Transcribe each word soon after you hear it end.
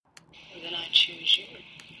choose you.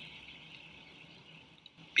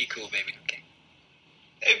 Be cool, baby. Okay.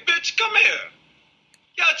 Hey, bitch, come here.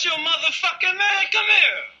 Got your motherfucking man, come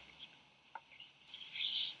here.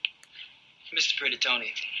 Mr. Pretty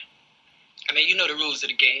Tony, I mean, you know the rules of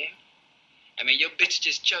the game. I mean, your bitch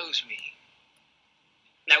just chose me.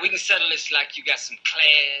 Now, we can settle this like you got some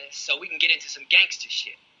class, so we can get into some gangster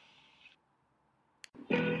shit.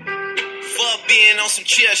 Fuck being on some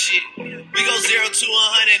chill shit. We go 0 to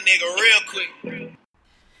 100, nigga, real quick.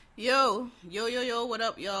 Yo, what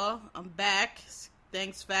up, y'all? I'm back.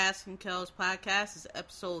 Thanks, Fast and Kel's podcast. It's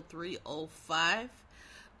episode 305.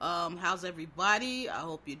 How's everybody? I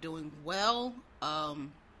hope you're doing well.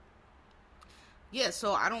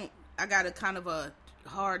 So I got a kind of a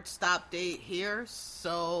hard stop date here,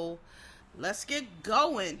 so let's get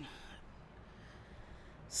going.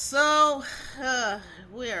 So,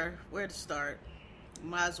 where to start?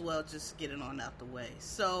 Might as well just get it on out the way.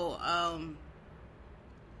 So, I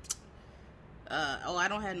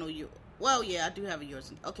don't have no you. Well, yeah, I do have a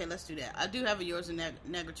yours. Okay, let's do that. I do have a yours and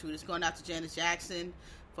negritude. It's going out to Janet Jackson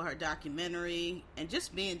for her documentary and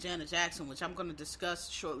just being Janet Jackson, which I'm going to discuss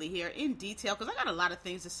shortly here in detail because I got a lot of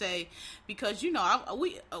things to say. Because we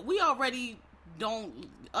already don't,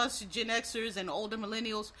 us Gen Xers and older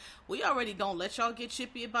millennials, we already don't let y'all get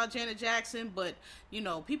chippy about Janet Jackson. But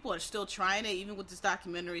people are still trying it even with this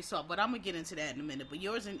documentary. So, but I'm gonna get into that in a minute. But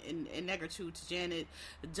yours in negritude to Janet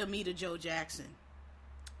Damita Jo Jackson.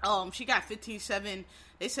 She got 15.7.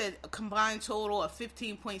 They said a combined total of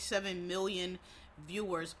 15.7 million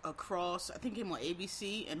viewers across, I think it came on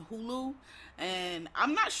ABC and Hulu. And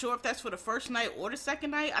I'm not sure if that's for the first night or the second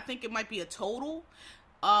night. I think it might be a total.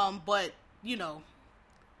 But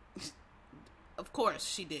of course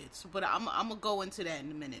she did. So, but I'm gonna go into that in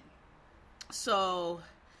a minute. So,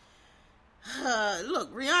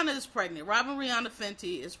 look, Rihanna is pregnant. Robin Rihanna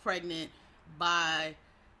Fenty is pregnant by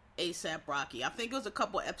A$AP Rocky. I think it was a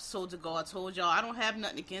couple episodes ago I told y'all I don't have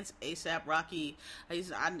nothing against A$AP Rocky.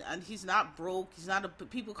 He's not broke. He's not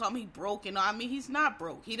people call me broke, he's not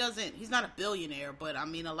broke. He's not a billionaire, but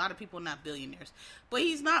a lot of people are not billionaires. But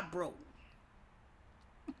he's not broke.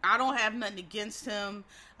 I don't have nothing against him.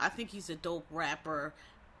 I think he's a dope rapper.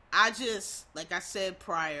 I just, like I said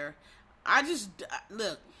prior,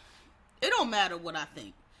 look, it don't matter what I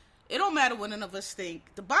think. It don't matter what none of us think.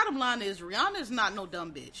 The bottom line is Rihanna is not no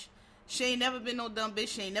dumb bitch. She ain't never been no dumb bitch.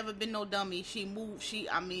 She ain't never been no dummy. She's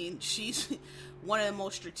one of the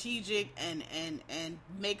most strategic and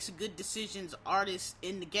makes good decisions artists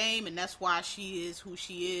in the game, and that's why she is who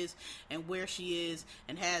she is and where she is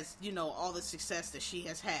and has, all the success that she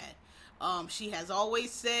has had. She has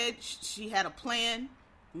always said she had a plan.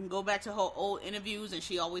 You can go back to her old interviews, and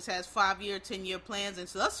she always has 5-year, 10-year plans. And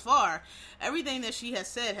so thus far, everything that she has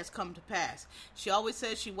said has come to pass. She always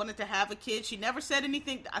said she wanted to have a kid. She never said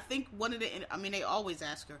anything. I think they always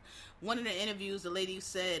ask her. One of the interviews, the lady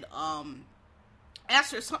said,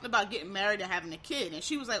 asked her something about getting married and having a kid. And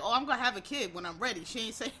she was like, oh, I'm going to have a kid when I'm ready. She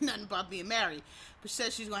ain't saying nothing about being married, but she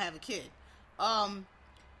said she's going to have a kid.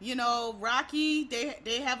 Rocky,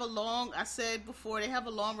 they have I said before, they have a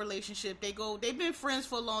long relationship. They've been friends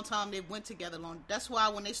for a long time. They went together long. That's why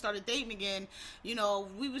when they started dating again,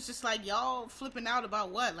 we was just like, y'all flipping out about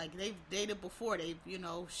what? Like, they've dated before.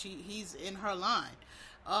 He's in her line.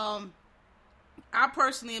 I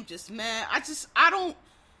personally am just mad. I don't,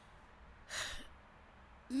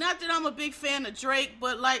 not that I'm a big fan of Drake,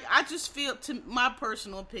 but I just feel, to my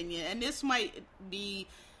personal opinion, and this might be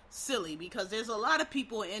silly because there's a lot of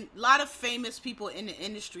famous people in the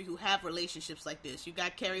industry who have relationships like this. You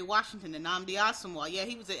got Kerry Washington and Nnamdi Asomugha. Yeah,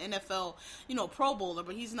 he was an NFL, Pro Bowler,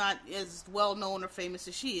 but he's not as well known or famous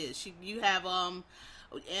as she is. You have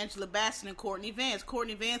Angela Bassett and Courtney Vance.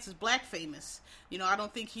 Courtney Vance is black famous. I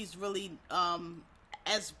don't think he's really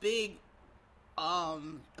as big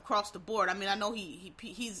across the board. I know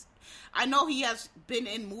I know he has been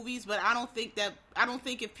in movies, but I don't think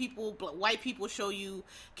if white people show you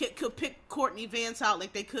could pick Courtney Vance out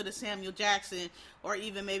like they could a Samuel Jackson or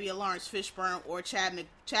even maybe a Lawrence Fishburne or Chadwick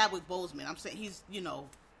Boseman. I'm saying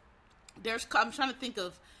I'm trying to think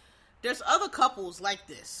of, there's other couples like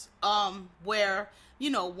this, where,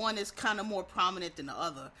 one is kind of more prominent than the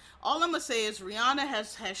other. All I'm gonna say is Rihanna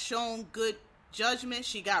has shown good judgment.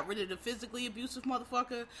 She got rid of the physically abusive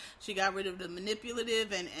motherfucker. She got rid of the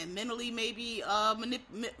manipulative and mentally maybe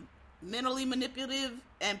mentally manipulative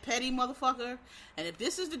and petty motherfucker. And if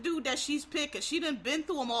this is the dude that she's picked, cause she done been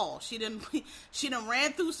through them all. She done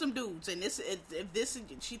ran through some dudes. And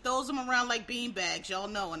she throws them around like beanbags, y'all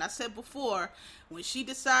know. And I said before, when she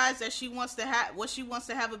decides that she wants to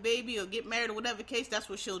have a baby or get married or whatever case, that's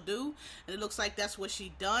what she'll do. And it looks like that's what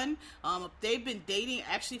she done. They've been dating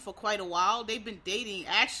actually for quite a while. They've been dating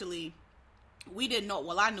actually. We didn't know.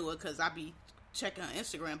 Well, I knew it because I be checking on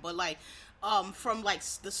Instagram, but like. From like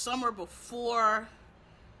the summer before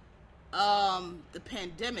the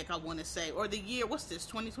pandemic, I want to say, or the year, what's this,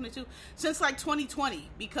 2022? Since like 2020,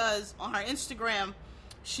 because on her Instagram,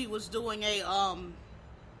 she was doing a it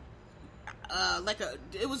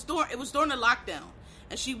was during the lockdown,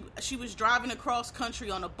 and she was driving across country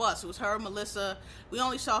on a bus. It was her and Melissa. We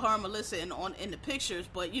only saw her and Melissa in the pictures,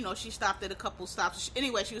 but you know, she stopped at a couple stops.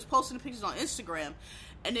 Anyway, she was posting the pictures on Instagram.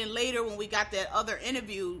 And then later when we got that other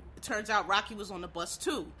interview, it turns out Rocky was on the bus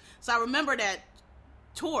too. So I remember that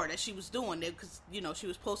tour that she was doing there because, you know, she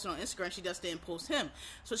was posting on Instagram. She just didn't post him.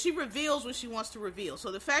 So she reveals what she wants to reveal.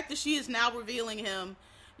 So the fact that she is now revealing him,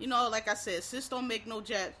 you know, like I said, sis don't make no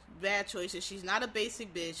bad choices. She's not a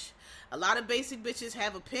basic bitch. A lot of basic bitches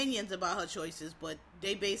have opinions about her choices, but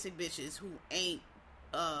they basic bitches who ain't,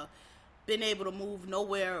 been able to move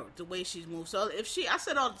nowhere the way she's moved. So I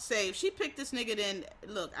said all to say, if she picked this nigga, then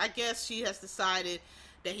look, I guess she has decided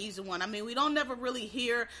that he's the one. I mean, we don't never really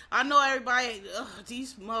hear. I know everybody,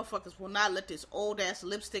 these motherfuckers will not let this old ass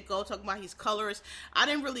lipstick go, talking about he's colorist. I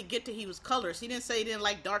didn't really get that he was colorist. He didn't say he didn't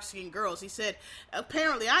like dark skinned girls. He said,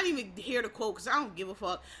 apparently, I didn't even hear the quote because I don't give a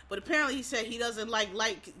fuck, but apparently he said he doesn't like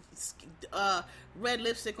red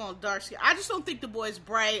lipstick on dark skin. I just don't think the boy's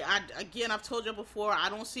bright. I've told you before, I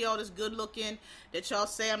don't see all this good looking that y'all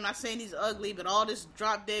say. I'm not saying he's ugly, but all this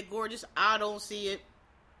drop dead gorgeous, I don't see it.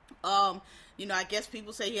 You know, I guess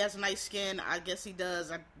people say he has nice skin. I guess he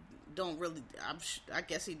does. I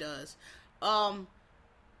guess he does.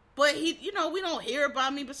 But he, you know, we don't hear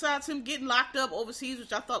about me besides him getting locked up overseas,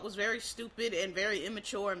 which I thought was very stupid and very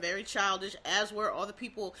immature and very childish, as were all the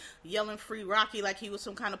people yelling free Rocky like he was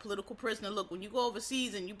some kind of political prisoner. Look, when you go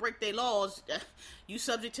overseas and you break their laws, you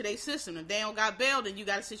subject to their system. If they don't got bail, then you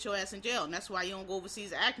got to sit your ass in jail. And that's why you don't go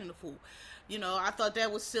overseas acting a fool. You know, I thought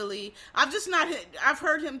that was silly. I've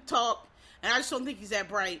heard him talk, and I just don't think he's that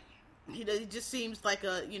bright. He just seems like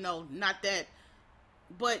not that.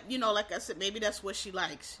 But, you know, like I said, maybe that's what she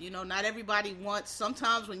likes. You know, not everybody wants,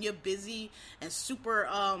 sometimes when you're busy and super,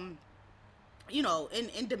 you know,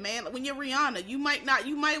 in demand, when you're Rihanna, you might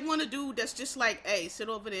want a dude that's just like, hey, sit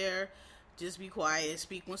over there, just be quiet,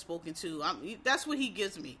 speak when spoken to. That's what he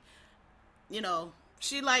gives me. You know,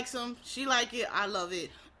 she likes him, she like it, I love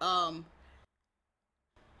it.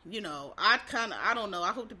 You know, I don't know.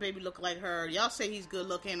 I hope the baby look like her. Y'all say he's good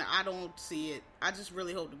looking. I don't see it. I just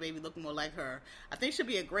really hope the baby look more like her. I think she'll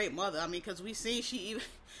be a great mother. I mean, because we seen she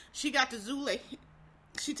got the Zule.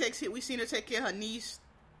 We seen her take care of her niece,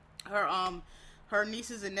 her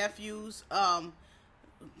nieces and nephews.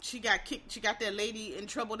 She got that lady in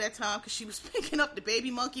trouble that time because she was picking up the baby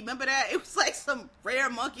monkey. Remember that? It was like some rare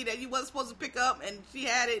monkey that you wasn't supposed to pick up, and she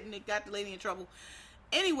had it, and it got the lady in trouble.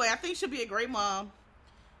 Anyway, I think she'll be a great mom.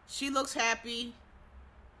 She looks happy,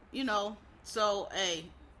 you know, so, hey,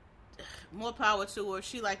 more power to her.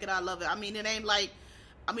 She like it, I love it. I mean, it ain't like,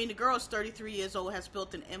 the girl's 33 years old, has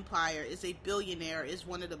built an empire, is a billionaire, is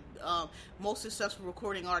one of the most successful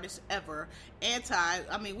recording artists ever. We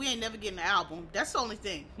ain't never getting an album. That's the only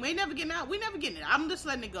thing. We ain't never getting out. We never getting it. I'm just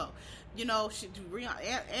letting it go. You know,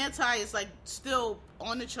 Anti is like still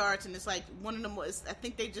on the charts, and it's like one of the most, I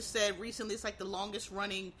think they just said recently, it's like the longest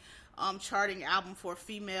running charting album for a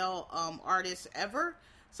female artist ever,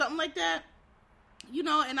 something like that. You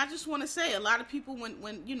know, and I just want to say, a lot of people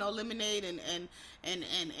when you know, Lemonade and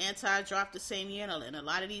Anti dropped the same year, and a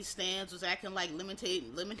lot of these stands was acting like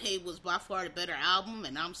Lemonade was by far the better album,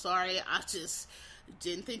 and I'm sorry, I just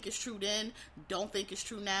didn't think it's true then, don't think it's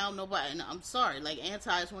true now. Nobody, and I'm sorry, like,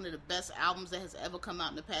 Anti is one of the best albums that has ever come out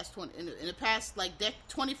in the past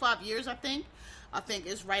 25 years, I think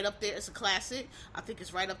it's right up there. It's a classic. I think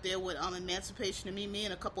it's right up there with Emancipation of Mimi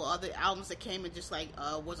and a couple other albums that came and just like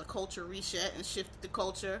was a culture reset and shifted the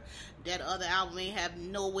culture. That other album ain't have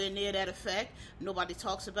nowhere near that effect. Nobody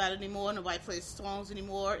talks about it anymore. Nobody plays songs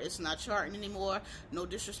anymore. It's not charting anymore. No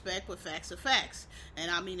disrespect, but facts are facts.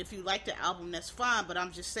 And I mean, if you like the album, that's fine. But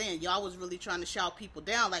I'm just saying, y'all was really trying to shout people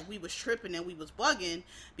down like we was tripping and we was bugging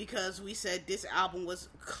because we said this album was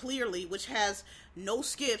clearly, which has no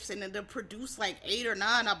skips, and then they produced like 8 or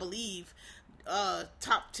 9, I believe,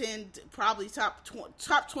 top 10, probably top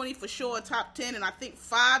 20 for sure, top 10, and I think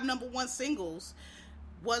 5 number 1 singles.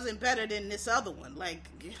 wasn't better than this other one. Like,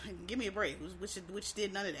 give me a break. Which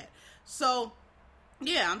did none of that. So,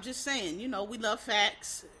 yeah, I'm just saying, you know, we love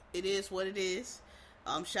facts. It is what it is.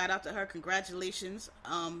 Shout out to her. Congratulations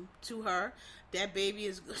to her. That baby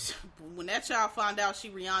is good. When that child found out she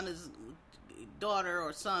Rihanna's daughter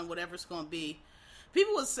or son, whatever it's going to be,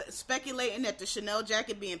 people was speculating that the Chanel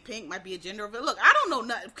jacket being pink might be a gender reveal. Look, I don't know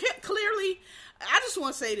nothing. Clearly, I just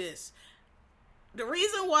want to say this. The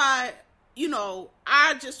reason why, you know,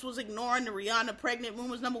 I just was ignoring the Rihanna pregnant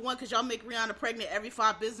rumors, number one, because y'all make Rihanna pregnant every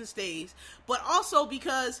 5 business days, but also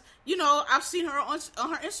because, you know, I've seen her on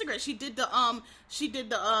her Instagram. She did the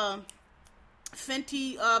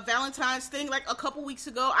Fenty Valentine's thing like a couple weeks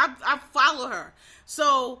ago. I follow her,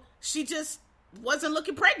 so she just wasn't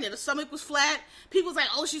looking pregnant. Her stomach was flat. People was like,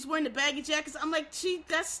 "Oh, she's wearing the baggy jackets." I'm like,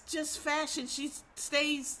 that's just fashion. She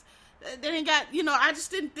stays. They ain't got, you know. I just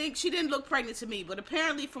didn't think she didn't look pregnant to me. But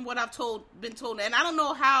apparently, from what I've been told, and I don't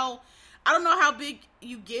know how big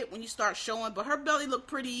you get when you start showing. But her belly looked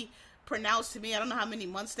pretty pronounced to me. I don't know how many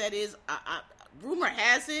months that is. Rumor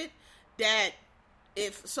has it that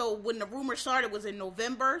when the rumor started was in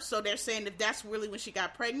November, so they're saying if that's really when she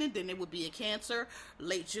got pregnant, then it would be a Cancer,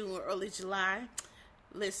 late June or early July.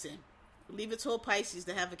 Listen, leave it to a Pisces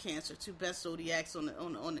to have a Cancer, 2 best zodiacs in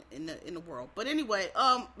the world. But anyway,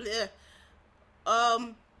 what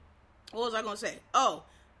was I gonna say? Oh,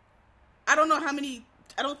 I don't know how many.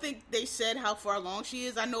 I don't think they said how far along she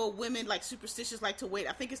is. I know women like superstitious like to wait.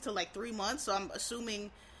 I think it's till like 3 months, so I'm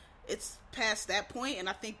assuming it's past that point, and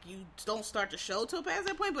I think you don't start the show till past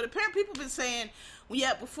that point. But apparently people have been saying when you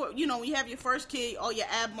have your first kid, all your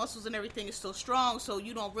ab muscles and everything is still strong, so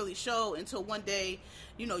you don't really show until one day,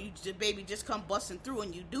 you know, the baby just come busting through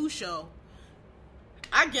and you do show.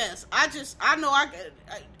 I guess I know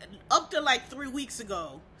up to like 3 weeks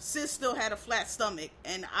ago, sis still had a flat stomach,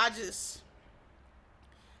 and I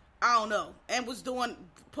don't know, and was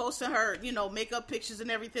posting her, you know, makeup pictures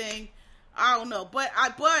and everything. I don't know, but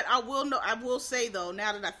I will say though,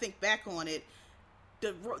 now that I think back on it,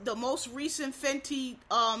 the most recent Fenty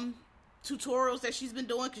tutorials that she's been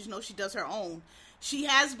doing, because you know she does her own, she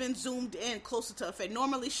has been zoomed in closer to her face.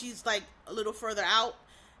 Normally she's like a little further out,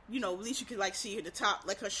 you know, at least you could like see the top,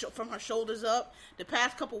 like from her shoulders up. The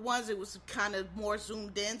past couple ones it was kind of more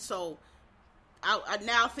zoomed in, so I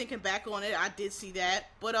now thinking back on it, I did see that.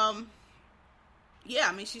 But yeah,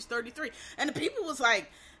 I mean, she's 33, and the people was like,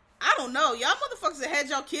 I don't know, y'all motherfuckers that had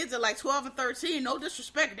y'all kids at like 12 and 13, no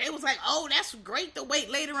disrespect, they was like, oh, that's great to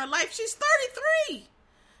wait later in life. She's 33.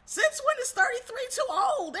 Since when is 33 too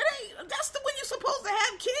old? That's the when you're supposed to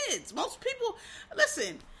have kids. Most people,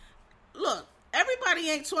 listen, look,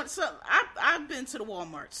 everybody ain't 20. So I've been to the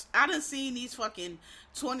Walmarts. I done seen these fucking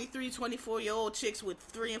 23, 24-year-old chicks with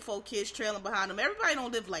 3 and 4 kids trailing behind them. Everybody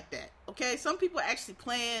don't live like that, okay? Some people actually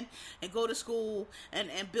plan and go to school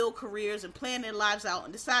and build careers and plan their lives out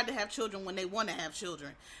and decide to have children when they want to have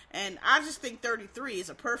children. And I just think 33 is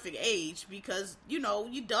a perfect age because, you know,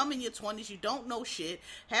 you dumb in your 20s, you don't know shit.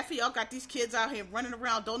 Half of y'all got these kids out here running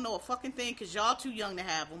around, don't know a fucking thing because y'all too young to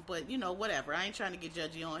have them. But, you know, whatever. I ain't trying to get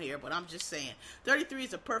judgy on here, but I'm just saying. 33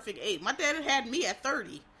 is a perfect age. My dad had me at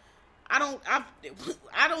 30. I don't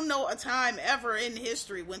know a time ever in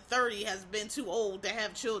history when 30 has been too old to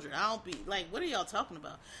have children. I don't be like, what are y'all talking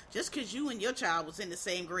about? Just because you and your child was in the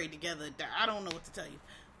same grade together, I don't know what to tell you.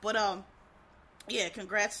 But yeah,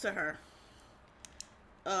 congrats to her.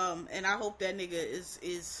 And I hope that nigga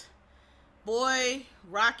is boy,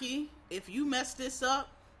 Rocky. If you mess this up,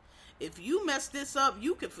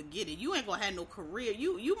 you can forget it. You ain't gonna have no career.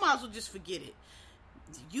 You might as well just forget it.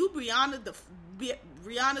 You,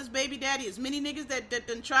 Rihanna's baby daddy, as many niggas that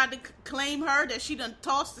done tried to claim her, that she done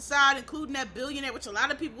tossed aside, including that billionaire, which a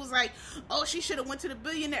lot of people was like, oh, she should have went to the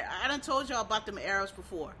billionaire. I done told y'all about them Arabs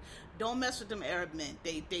before. Don't mess with them Arab men.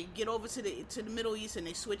 They get over to the Middle East and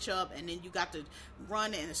they switch up, and then you got to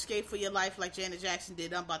run and escape for your life like Janet Jackson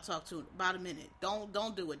did. I'm about to talk to her about a minute.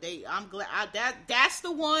 Don't do it. I'm glad that's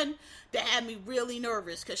the one that had me really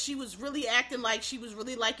nervous, because she was really acting like she was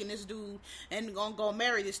really liking this dude and gonna go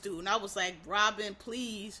marry this dude. And I was like, Robin,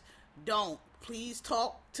 please don't. Please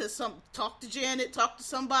talk to Janet, talk to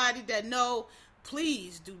somebody that know.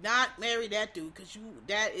 Please do not marry that dude, because you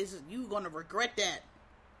gonna regret that.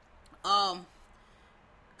 Cause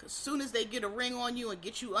soon as they get a ring on you and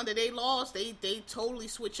get you under their laws, they totally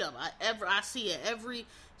switch up. I see it every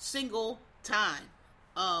single time.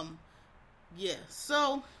 Yeah.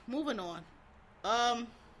 So moving on.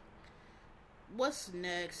 What's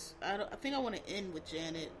next? I think I want to end with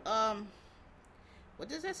Janet. What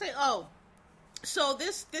does that say? Oh, so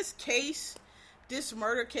this case this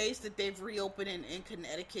murder case that they've reopened in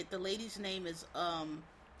Connecticut. The lady's name is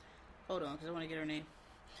hold on, because I want to get her name.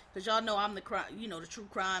 Because y'all know I'm the true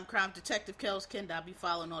crime detective, Kels Kenda. I'll be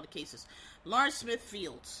following all the cases. Lawrence Smith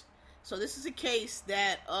Fields. So this is a case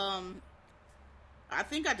that I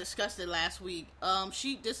think I discussed it last week.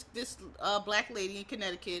 This black lady in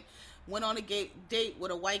Connecticut went on a date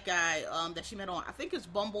with a white guy that she met on, I think it's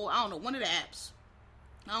Bumble. I don't know, one of the apps.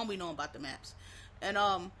 I don't be knowing about the maps. And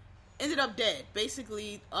ended up dead.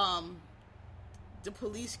 Basically, the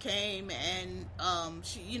police came and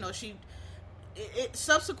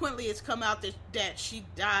subsequently it's come out that she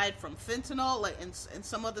died from fentanyl, like, and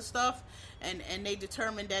some other stuff, and they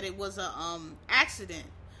determined that it was a accident.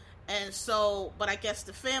 And so, but I guess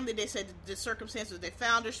the family, they said the circumstances they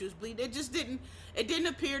found her, she was bleeding. It didn't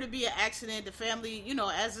appear to be an accident. The family,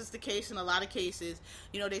 as is the case in a lot of cases,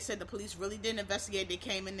 they said the police really didn't investigate. They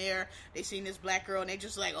came in there, they seen this black girl, and they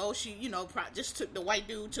just like, oh, she, just took the white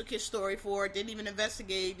dude, took his story for it, didn't even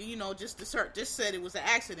investigate, just said it was an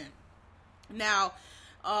accident. Now,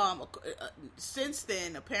 since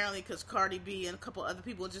then, apparently, because Cardi B and a couple other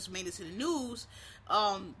people just made it to the news,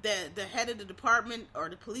 the head of the department, or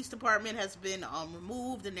the police department, has been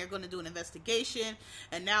removed, and they're going to do an investigation.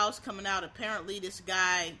 And now it's coming out, apparently this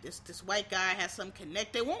guy, this white guy, has some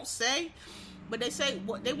connect. They won't say, but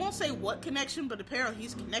they won't say what connection, but apparently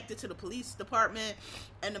he's connected to the police department,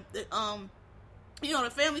 and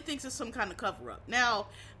the family thinks it's some kind of cover up. Now,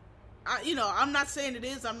 I'm not saying it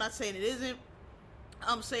is, I'm not saying it isn't.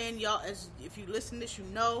 I'm saying, y'all, if you listen to this,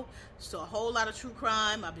 it's a whole lot of true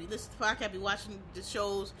crime. I'll be listening to podcasts, I'll be watching the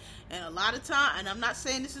shows, and a lot of time, and I'm not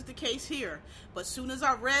saying this is the case here, but as soon as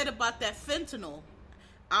I read about that fentanyl,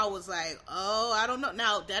 I was like, oh, I don't know.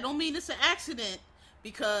 Now, that don't mean it's an accident,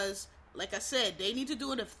 because, like I said, they need to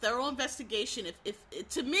do a thorough investigation. If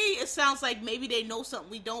to me, it sounds like maybe they know something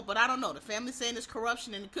we don't, but I don't know. The family's saying it's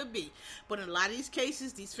corruption, and it could be. But in a lot of these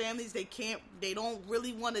cases, these families, they don't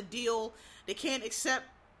really want to deal. They can't accept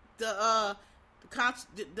the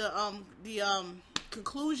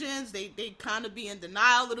conclusions. They kind of be in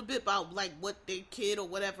denial a little bit about like what their kid or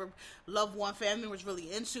whatever loved one family was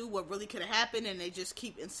really into, what really could have happened, and they just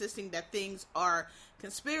keep insisting that things are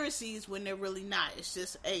conspiracies when they're really not. It's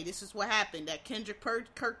just, hey, this is what happened. That Kendrick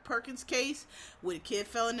Kirk Perkins case where the kid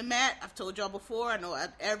fell in the mat. I've told y'all before. I know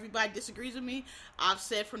everybody disagrees with me. I've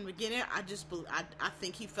said from the beginning, I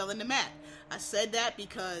think he fell in the mat. I said that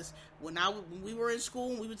because when we were in school,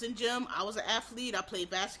 when we was in gym, I was an athlete. I played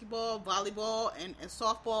basketball, volleyball, and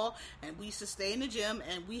softball, and we used to stay in the gym,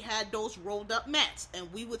 and we had those rolled up mats,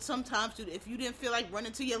 and we would sometimes do, if you didn't feel like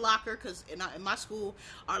running to your locker, because in my school,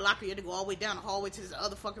 our locker, you had to go all the way down the hallway to this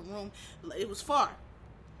other fucking room. It was far.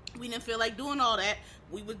 We didn't feel like doing all that.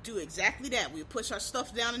 We would do exactly that. We would push our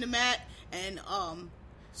stuff down in the mat, and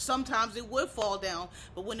sometimes it would fall down,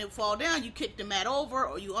 but when it fall down, you kick the mat over,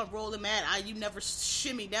 or you unroll the mat. You never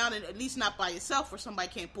shimmy down, and at least not by yourself, where somebody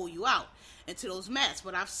can't pull you out into those mats.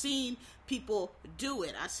 But I've seen people do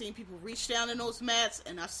it. I've seen people reach down in those mats,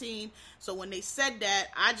 and so when they said that,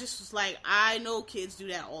 I just was like, I know kids do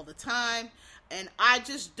that all the time, and I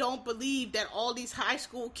just don't believe that all these high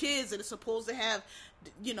school kids that are supposed to have,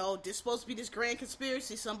 there's supposed to be this grand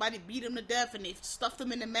conspiracy, somebody beat them to death and they stuffed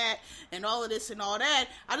them in the mat and all of this and all that.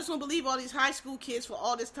 I just don't believe all these high school kids for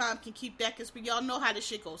all this time can keep that conspiracy. Y'all know how this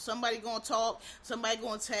shit goes. Somebody gonna talk, somebody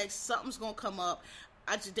gonna text, something's gonna come up.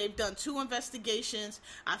 They've done 2 investigations.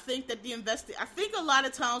 I think that I think a lot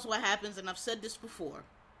of times what happens, and I've said this before,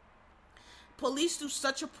 police do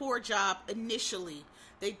such a poor job initially.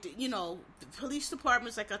 The police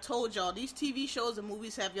departments, like I told y'all, these TV shows and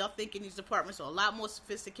movies have y'all thinking these departments are a lot more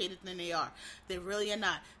sophisticated than they are. They really are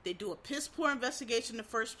not. They do a piss poor investigation in the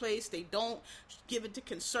first place. They don't give it the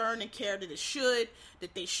concern and care that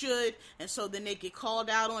they should, and so then they get called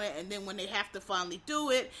out on it, and then when they have to finally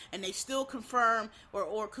do it, and they still confirm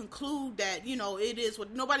or conclude that, it is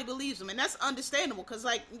what, nobody believes them, and that's understandable, because,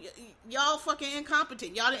 like, y'all fucking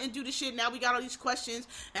incompetent. Y'all didn't do the shit, now we got all these questions,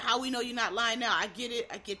 and how we know you're not lying now. I get it,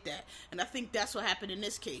 I get that, and I think that's what happened in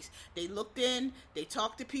this case. They looked in, they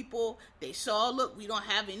talked to people, they saw, look, we don't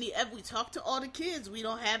have any, we talked to all the kids,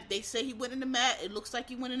 they say he went in the mat, it looks like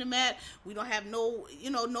he went in the mat, we don't have no,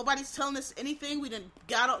 nobody's telling us anything, we didn't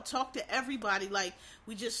talk to everybody, like,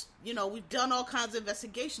 we just, we've done all kinds of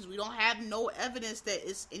investigations, we don't have no evidence that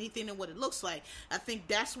it's anything than what it looks like. I think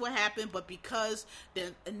that's what happened, but because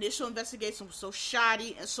the initial investigation was so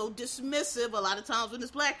shoddy and so dismissive, a lot of times when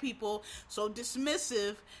it's black people, so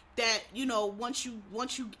dismissive that, once you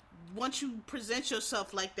once you present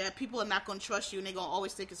yourself like that, people are not going to trust you, and they're going to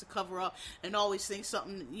always think it's a cover-up and always think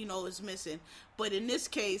something, is missing. But in this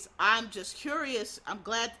case, I'm just curious. I'm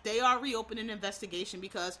glad that they are reopening the investigation,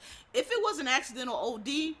 because if it was an accidental OD,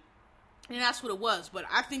 then that's what it was. But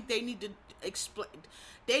I think they need to explain.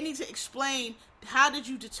 They need to explain, how did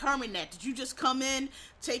you determine that? Did you just come in,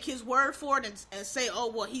 take his word for it, and say,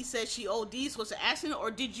 oh, well, he said she ODs, was an accident,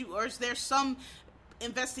 or is there some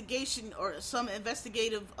investigation or some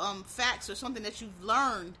investigative facts or something that you've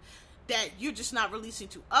learned that you're just not releasing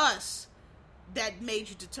to us that made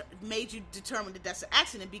you determine that that's an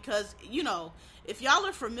accident? Because, if y'all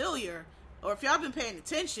are familiar, or if y'all been paying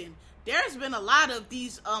attention, there's been a lot of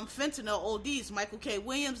these fentanyl ODs. Michael K.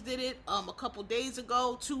 Williams did it a couple days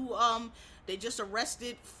ago. They just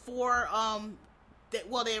arrested four.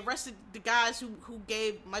 They arrested the guys who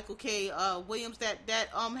gave Michael K. Williams that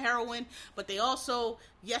heroin, but they also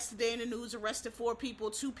yesterday in the news arrested 4 people.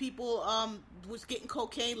 2 people was getting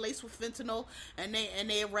cocaine laced with fentanyl, and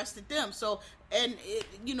they arrested them. So, and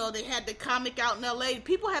they had the comic out in L.A.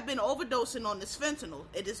 People have been overdosing on this fentanyl.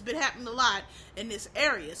 It has been happening a lot in this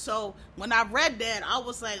area. So when I read that, I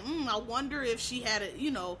was like, I wonder if she had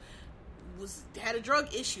had a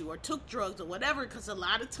drug issue or took drugs or whatever, because a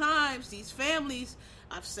lot of times these families,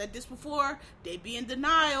 I've said this before, they be in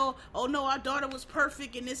denial. Oh no, our daughter was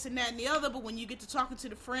perfect and this and that and the other. But when you get to talking to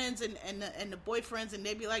the friends and the boyfriends, and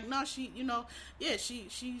they be like, no, she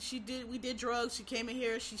did, we did drugs, she came in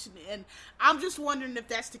here, and I'm just wondering if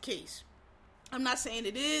that's the case. I'm not saying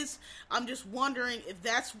it is. I'm just wondering if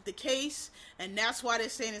that's the case, and that's why they're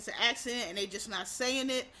saying it's an accident and they just not saying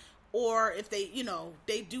it. Or if they,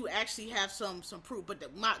 they do actually have some proof, but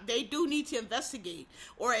they do need to investigate,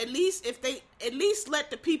 or at least let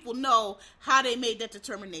the people know how they made that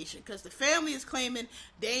determination. Because the family is claiming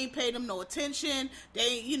they ain't paid them no attention.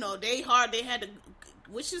 They had to,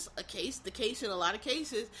 which is the case in a lot of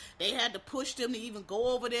cases. They had to push them to even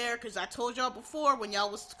go over there. Because I told y'all before, when y'all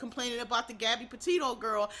was complaining about the Gabby Petito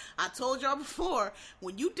girl, I told y'all before,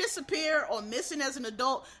 when you disappear or missing as an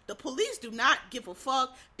adult, the police do not give a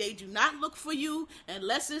fuck. They do not look for you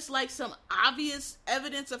unless it's like some obvious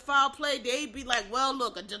evidence of foul play. They be like, well,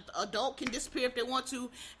 look, an adult can disappear if they want to,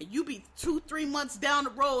 and you be 2-3 months down the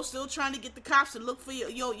road still trying to get the cops to look for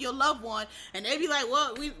your loved one, and they be like,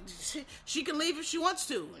 well, she can leave if she wants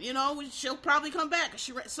to, she'll probably come back.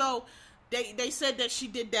 So they said that she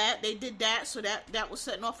did that. They did that, so that was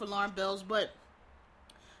setting off alarm bells. But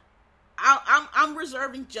I'm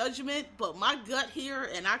reserving judgment. But my gut here,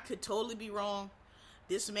 and I could totally be wrong,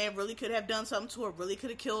 this man really could have done something to her, really could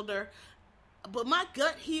have killed her. But my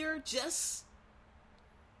gut here just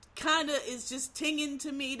kind of is just tinging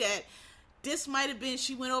to me that this might have been,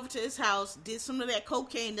 she went over to his house, did some of that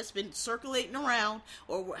cocaine that's been circulating around,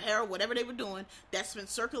 or hair, whatever they were doing, that's been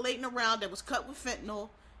circulating around, that was cut with fentanyl,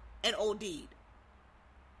 and OD'd.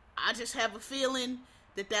 I just have a feeling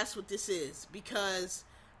that that's what this is, because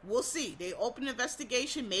we'll see. They open an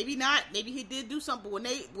investigation, maybe not, maybe he did do something, but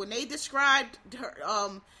when they described her,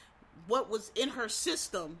 what was in her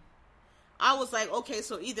system, I was like, okay,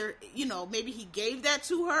 so either, maybe he gave that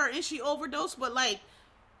to her and she overdosed, but like,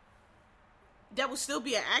 that would still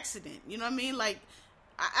be an accident. You know what I mean? Like,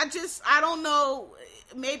 I don't know.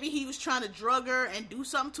 Maybe he was trying to drug her and do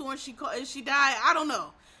something to her and she died. I don't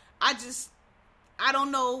know. I don't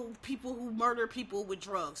know people who murder people with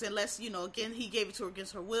drugs. Unless, again, he gave it to her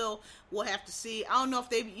against her will. We'll have to see. I don't know if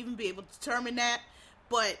they even be able to determine that.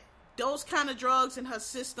 But those kind of drugs in her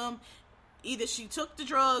system, either she took the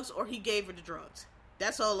drugs or he gave her the drugs.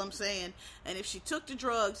 That's all I'm saying. And if she took the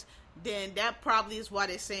drugs, then that probably is why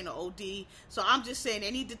they're saying an OD. So I'm just saying they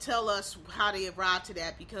need to tell us how they arrived to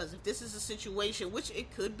that, because if this is a situation, which it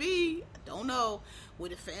could be, I don't know, where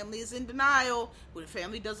the family is in denial, where the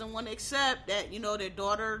family doesn't want to accept that, their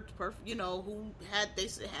daughter, who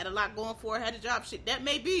had a lot going for her, had a job, shit, that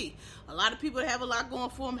may be. A lot of people that have a lot going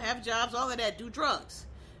for them, have jobs, all of that, do drugs,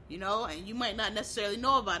 and you might not necessarily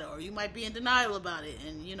know about it, or you might be in denial about it,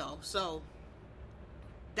 and, so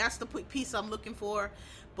that's the piece I'm looking for.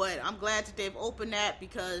 But I'm glad that they've opened that,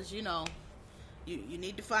 because, you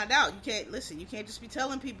need to find out. You can't just be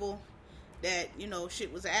telling people that,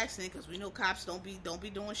 shit was an accident, because we know cops don't be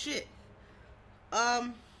doing shit.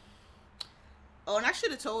 Oh, and I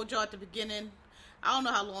should have told y'all at the beginning, I don't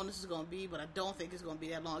know how long this is going to be, but I don't think it's going to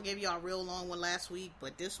be that long. I gave y'all a real long one last week,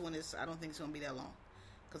 but this one I don't think it's going to be that long,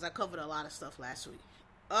 because I covered a lot of stuff last week.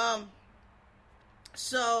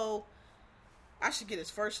 So, I should get his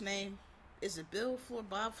first name. Is it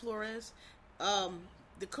Bob Flores?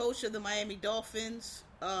 The coach of the Miami Dolphins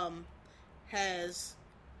has,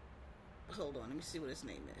 hold on, let me see what his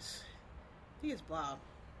name is. I think it's Bob.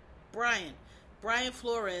 Brian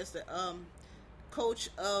Flores, the coach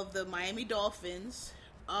of the Miami Dolphins,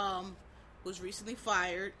 was recently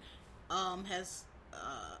fired, has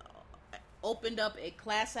opened up a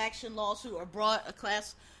class action lawsuit, or brought a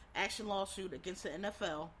class action lawsuit against the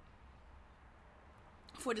NFL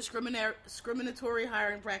for discriminatory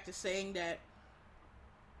hiring practice, saying that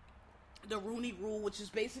the Rooney Rule, which is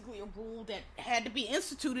basically a rule that had to be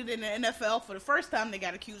instituted in the NFL for the first time they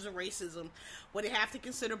got accused of racism, where they have to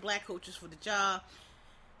consider black coaches for the job.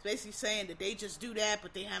 It's basically saying that they just do that,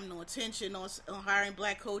 but they have no intention on hiring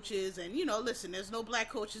black coaches. And, you know, listen, there's no black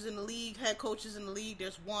coaches in the league, head coaches in the league.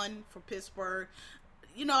 There's one for Pittsburgh.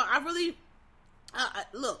 You know,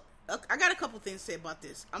 look, I got a couple things to say about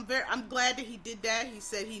this. I'm glad that he did that. He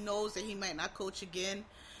said he knows that he might not coach again,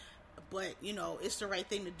 but, you know, it's the right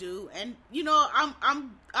thing to do. And, you know,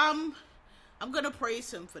 I'm gonna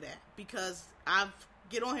praise him for that, because I've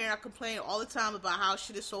get on here and I complain all the time about how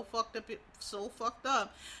shit is so fucked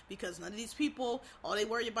up, because none of these people, all they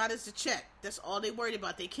worry about is the check. That's all they worried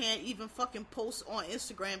about. They can't even fucking post on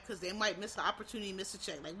Instagram because they might miss the opportunity, miss a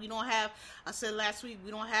check. Like, we don't have, I said last week,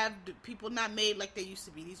 we don't have the people not made like they used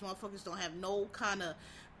to be. These motherfuckers don't have no kind of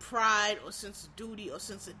pride or sense of duty or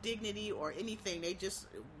sense of dignity or anything. They just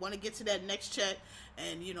want to get to that next check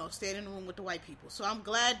and, you know, stand in the room with the white people. So I'm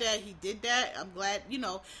glad that he did that. I'm glad, you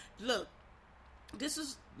know, look, this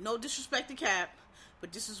is no disrespect to Cap,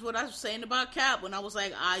 but this is what I was saying about Cap when I was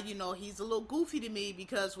like, you know, he's a little goofy to me,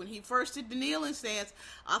 because when he first did the kneeling stance,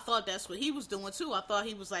 I thought that's what he was doing too. I thought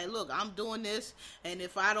he was like, look, I'm doing this, and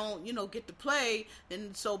if I don't, you know, get to play,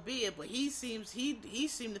 then so be it. But he seemed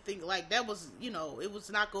to think like that was, you know, it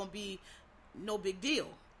was not going to be no big deal.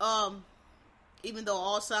 Even though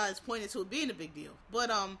all signs pointed to it being a big deal.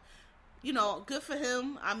 But, you know, good for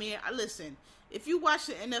him. I mean, listen, if you watch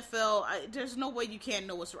the NFL, there's no way you can't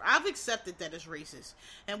know what's. I've accepted that it's racist,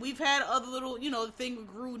 and we've had other little, you know, the thing with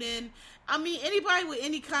Gruden. I mean, anybody with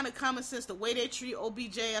any kind of common sense, the way they treat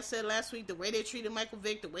OBJ, I said last week, the way they treated Michael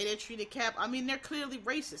Vick, the way they treated Cap. I mean, they're clearly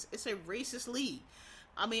racist. It's a racist league.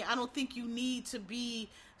 I mean, I don't think you need to be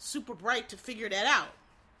super bright to figure that out.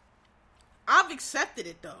 I've accepted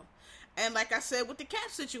it though. And like I said with the Cap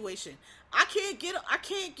situation, I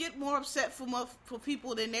can't get more upset for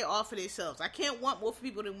people than they are for themselves. I can't want more for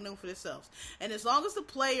people than them for themselves. And as long as the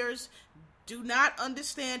players do not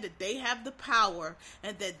understand that they have the power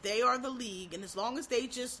and that they are the league, and as long as they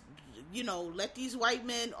just, you know, let these white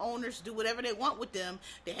men owners do whatever they want with them,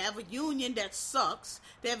 they have a union that sucks.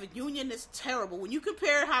 They have a union that's terrible. When you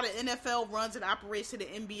compare how the NFL runs and operates to the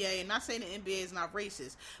NBA, and not saying the NBA is not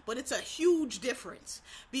racist, but it's a huge difference,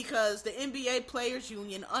 because the NBA players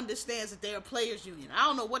union understands that they're a players union. I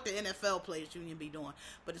don't know what the NFL players union be doing,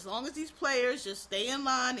 but as long as these players just stay in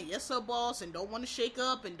line and yes sir boss, and don't want to shake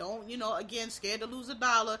up, and don't, you know, again, scared to lose a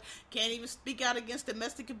dollar, can't even speak out against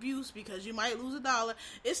domestic abuse because you might lose a dollar,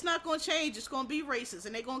 it's not going to change. It's going to be racist,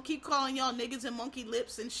 and they're going to keep calling y'all niggas and monkey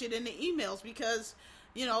lips and shit in the emails, because,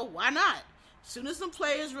 you know, why not? As soon as some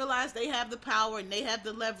players realize they have the power and they have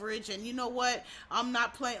the leverage, and you know what, I'm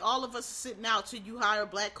not playing, all of us are sitting out till you hire a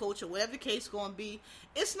black coach or whatever the case going to be,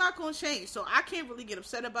 it's not going to change. So I can't really get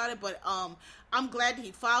upset about it, but I'm glad that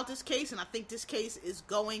he filed this case, and I think this case is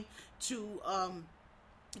going to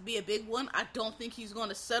be a big one. I don't think he's going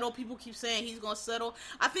to settle. People keep saying he's going to settle.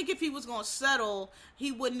 I think if he was going to settle,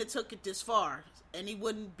 he wouldn't have took it this far, and he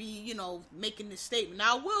wouldn't be, you know, making this statement.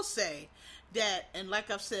 Now, I will say that, and like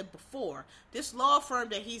I've said before, this law firm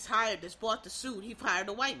that he's hired, that's bought the suit, he hired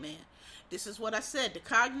a white man. This is what I said. The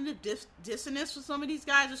cognitive dissonance for some of these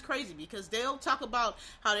guys is crazy, because they'll talk about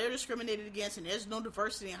how they're discriminated against and there's no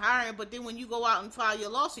diversity in hiring, but then when you go out and file your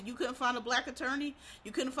lawsuit, you couldn't find a black attorney,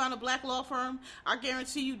 you couldn't find a black law firm. I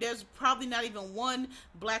guarantee you there's probably not even one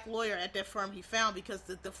black lawyer at that firm he found, because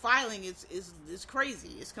the filing is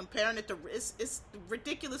crazy. It's comparing it to, it's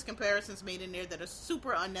ridiculous comparisons made in there that are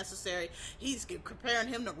super unnecessary. He's comparing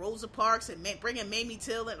him to Rosa Parks and bringing Mamie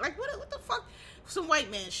Till, and like, what the fuck? Some white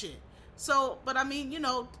man shit. So, but I mean, you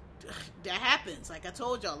know, that happens. Like I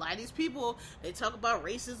told y'all, a lot of these people, they talk about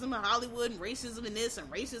racism in Hollywood and racism in this and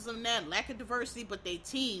racism in that, and lack of diversity, but they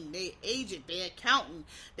team, they agent, they accountant,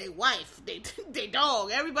 they wife, they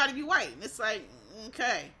dog, everybody be white. And it's like,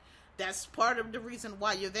 okay, that's part of the reason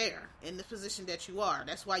why you're there in the position that you are.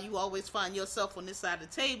 That's why you always find yourself on this side of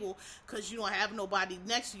the table, because you don't have nobody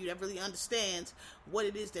next to you that really understands what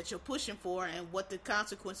it is that you're pushing for and what the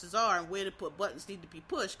consequences are and where to put buttons need to be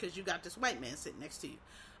pushed, because you got this white man sitting next to you.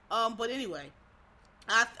 But anyway,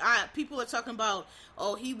 People are talking about,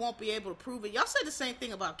 oh, he won't be able to prove it. Y'all say the same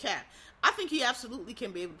thing about Cap. I think he absolutely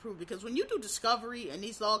can be able to prove it, because when you do discovery in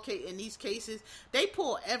these cases, they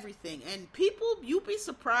pull everything, and you'd be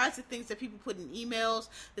surprised at things that people put in emails,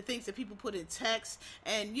 the things that people put in text,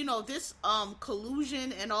 and this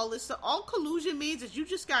collusion and all this stuff. All collusion means is you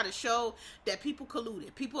just got to show that people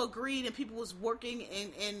colluded, people agreed, and people was working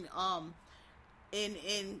in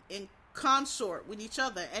consort with each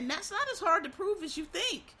other, and that's not as hard to prove as you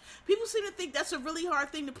think. People seem to think that's a really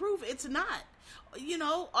hard thing to prove. It's not.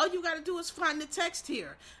 All you got to do is find the text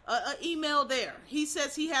here, an email there. He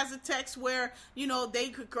says he has a text where they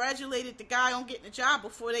congratulated the guy on getting a job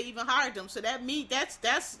before they even hired him. So that's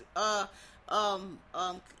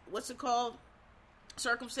what's it called?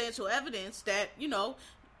 Circumstantial evidence that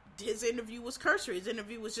his interview was cursory. His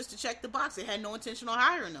interview was just to check the box. They had no intention on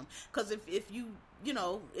hiring him. Because if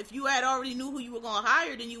you had already knew who you were going to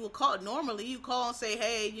hire, then you would call. Normally, you call and say,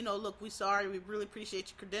 hey, look, we sorry. We really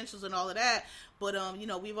appreciate your credentials and all of that. But,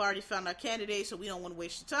 we've already found our candidate, so we don't want to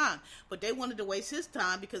waste your time. But they wanted to waste his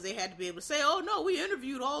time because they had to be able to say, oh, no, we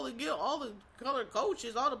interviewed all the colored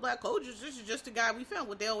coaches, all the black coaches. This is just the guy we found.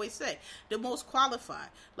 What they always say, the most qualified.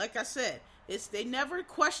 Like I said, they never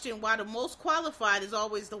question why the most qualified is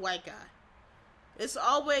always the white guy. It's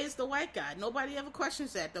always the white guy. Nobody ever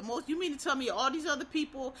questions that. You mean to tell me all these other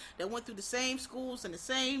people that went through the same schools and the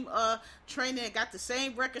same training and got the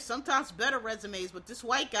same records, sometimes better resumes, but this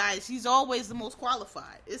white guy, he's always the most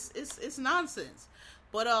qualified. It's nonsense.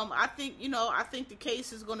 But I think the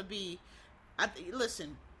case is going to be.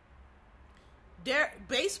 Listen,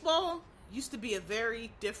 baseball used to be a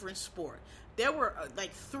very different sport. There were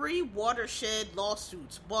 3 watershed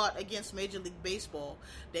lawsuits brought against Major League Baseball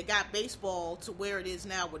that got baseball to where it is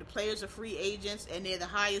now, where the players are free agents and they're the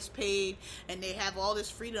highest paid and they have all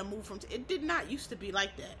this freedom to move from. It did not used to be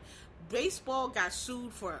like that. Baseball got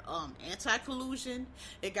sued for anti-collusion.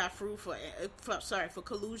 It got sued for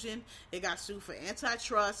collusion. It got sued for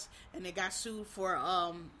antitrust, and it got sued for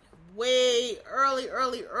way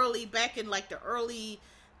early back in the early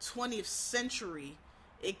 20th century.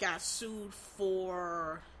 It got sued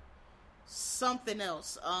for something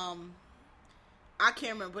else. I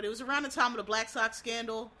can't remember, but it was around the time of the Black Sox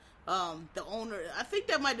scandal. The owner, I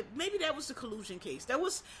think maybe that was the collusion case. There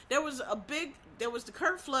was the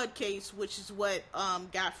Curt Flood case, which is what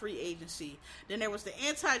got free agency. Then there was the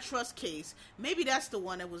antitrust case. Maybe that's the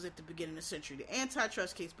one that was at the beginning of the century, the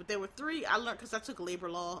antitrust case. But there were 3. I learned because I took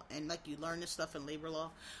labor law, and you learn this stuff in labor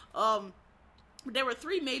law. There were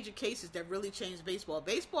 3 major cases that really changed baseball.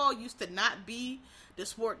 Baseball used to not be the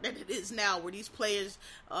sport that it is now, where these players,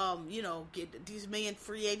 get these million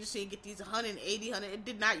free agency and get these 180. It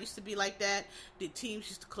did not used to be like that. The teams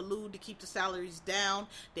used to collude to keep the salaries down.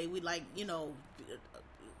 They would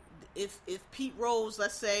if Pete Rose,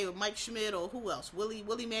 let's say, or Mike Schmidt, or who else,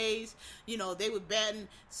 Willie Mays, they would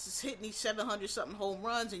hitting these 700-something home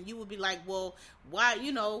runs, and you would be like, well, why,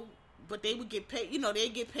 but they would get paid,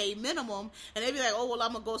 they'd get paid minimum, and they'd be like, oh, well,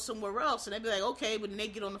 I'm going to go somewhere else, and they'd be like, okay, but then they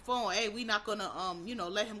get on the phone, hey, we not going to,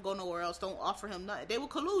 let him go nowhere else, don't offer him nothing. They were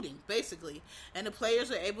colluding, basically, and the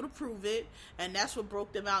players are able to prove it, and that's what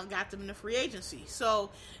broke them out and got them into free agency. So,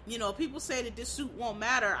 people say that this suit won't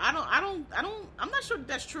matter. I'm not sure that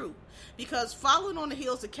that's true, because following on the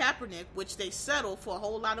heels of Kaepernick, which they settled for a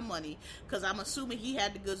whole lot of money, because I'm assuming he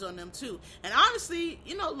had the goods on them too, and honestly,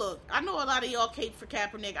 look, I know a lot of y'all cape for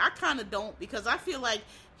Kaepernick. I kind of don't, because I feel like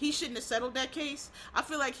he shouldn't have settled that case. I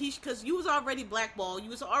feel like because you was already blackballed, you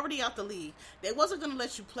was already out the league. They wasn't going to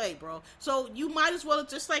let you play, bro. So you might as well,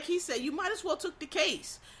 just like he said, you might as well took the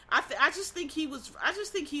case. I just think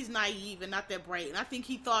he's naive and not that bright, and I think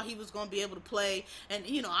he thought he was going to be able to play, and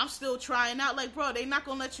I'm still trying out, bro, they not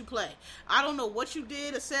going to let you play. I don't know what you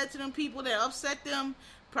did or said to them people that upset them,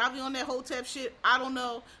 probably on that Hotep shit, I don't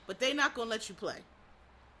know, but they not going to let you play.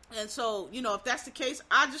 And so, if that's the case,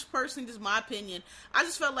 this is my opinion, I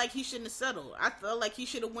just felt like he shouldn't have settled. I felt like he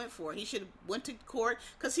should have went for it. He should have went to court,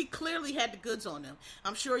 because he clearly had the goods on him.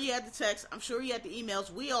 I'm sure he had the text. I'm sure he had the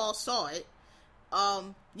emails. We all saw it.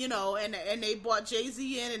 And they brought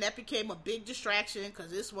Jay-Z in, and that became a big distraction,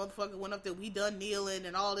 because this motherfucker went up there, we done kneeling,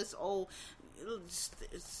 and all this old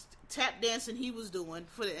tap dancing he was doing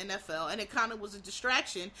for the NFL, and it kind of was a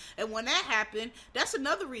distraction. And when that happened, that's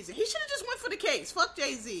another reason he should have just went for the case. Fuck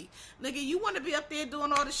Jay-Z, nigga. You want to be up there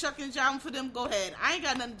doing all the shucking and jiving for them? Go ahead. I ain't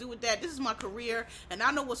got nothing to do with that. This is my career, and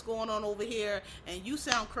I know what's going on over here. And you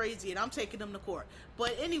sound crazy, and I'm taking them to court.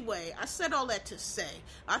 But anyway, I said all that to say,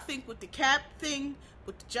 I think with the Cap thing,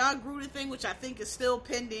 with the John Gruden thing, which I think is still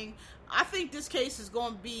pending, I think this case is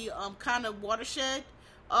going to be kind of watershed.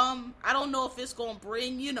 I don't know if it's going to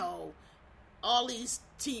bring, all these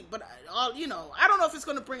teams, but all, you know, I don't know if it's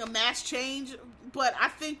going to bring a mass change, but I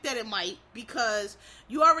think that it might, because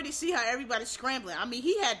you already see how everybody's scrambling. I mean,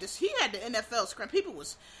 he had the NFL scramble. People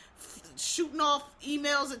was shooting off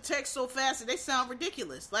emails and texts so fast that they sound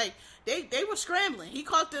ridiculous. Like they were scrambling. He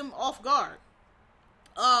caught them off guard.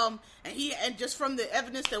 And just from the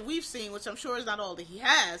evidence that we've seen, which I'm sure is not all that he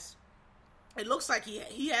has, it looks like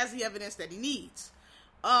he has the evidence that he needs.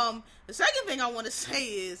 The second thing I want to say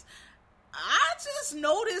is, I just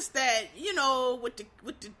noticed that, you know, with the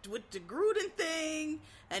Gruden thing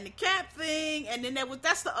and the Cap thing, and then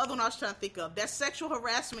that's the other one I was trying to think of, that sexual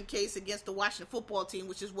harassment case against the Washington football team,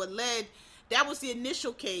 which is what led, that was the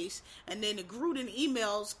initial case, and then the Gruden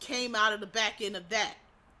emails came out of the back end of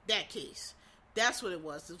that case. That's what it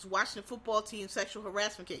was. It was Washington football team sexual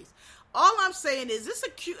harassment case. All I'm saying is,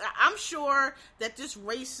 I'm sure that this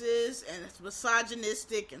racist and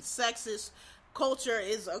misogynistic and sexist culture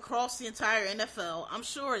is across the entire NFL. I'm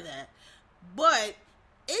sure of that. But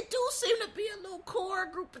it do seem to be a little core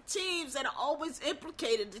group of teams that are always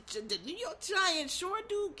implicated. The New York Giants sure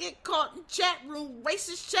do get caught in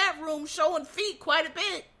racist chat room showing feet quite a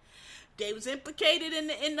bit. They was implicated in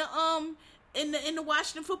the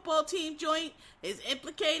Washington football team joint. Is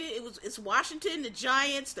implicated. It's Washington, the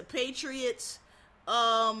Giants, the Patriots,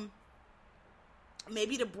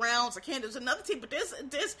 maybe the Browns. There's another team, but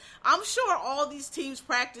there's I'm sure all these teams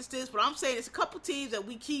practice this, but I'm saying it's a couple teams that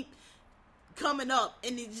we keep coming up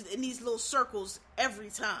in these little circles every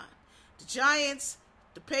time. The Giants,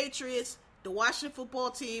 the Patriots, the Washington football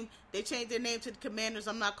team. They changed their name to the Commanders.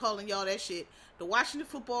 I'm not calling y'all that shit. The Washington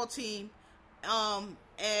football team,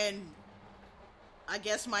 and I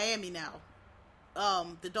guess Miami now,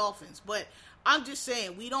 the Dolphins. But I'm just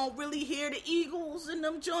saying, we don't really hear the Eagles in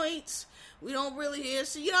them joints. We don't really hear,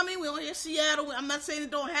 you know what I mean? We don't hear Seattle. I'm not saying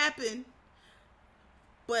it don't happen,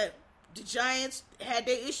 but the Giants had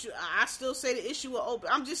their issue. I still say the issue will open.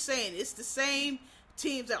 I'm just saying, it's the same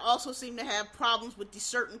teams that also seem to have problems with these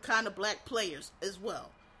certain kind of black players as well.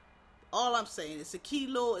 All I'm saying, it's a key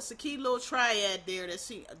little triad there.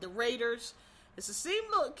 The Raiders. It's a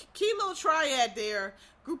key little triad there,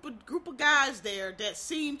 group of guys there that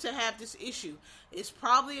seem to have this issue. It's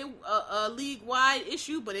probably a league-wide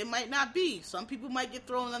issue, but it might not be. Some people might get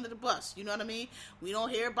thrown under the bus. You know what I mean? We don't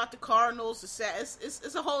hear about the Cardinals.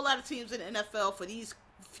 It's a whole lot of teams in the NFL for these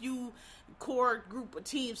few core group of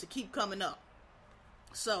teams to keep coming up.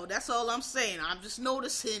 So that's all I'm saying. I'm just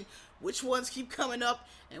noticing which ones keep coming up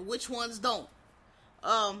and which ones don't.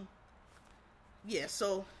 Yeah,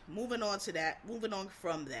 so moving on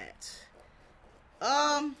from that.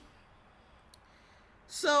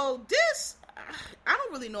 So this, I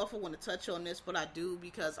don't really know if I want to touch on this, but I do,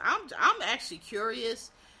 because I'm actually curious,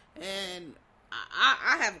 and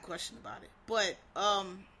I have a question about it, but,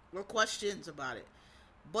 or questions about it.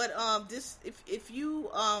 But, this, if you,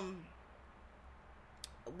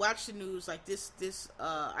 watch the news, like this,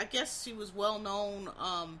 I guess she was well known,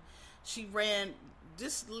 she ran,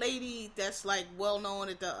 this lady that's like well known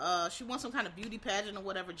at the she won some kind of beauty pageant or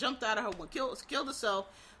whatever, jumped out of her, killed herself,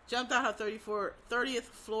 jumped out her 30th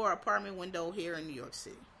floor apartment window here in New York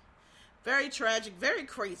City. Very tragic, very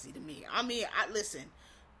crazy to me. I mean, listen,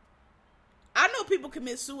 I know people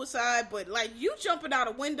commit suicide, but like, you jumping out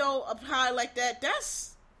a window up high like that,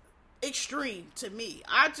 that's extreme to me.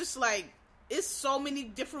 I just like, it's so many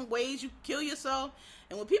different ways you kill yourself.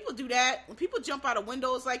 And when people do that, when people jump out of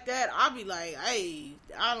windows like that, I'll be like, hey,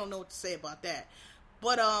 I don't know what to say about that.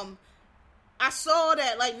 But I saw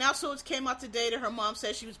that, like, now so it came out today that her mom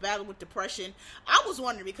said she was battling with depression. I was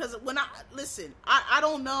wondering, because when I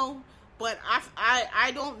don't know, but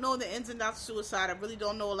I don't know the ins and outs of suicide. I really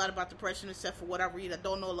don't know a lot about depression, except for what I read. I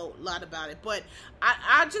don't know a lot about it. But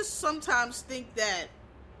I just sometimes think that,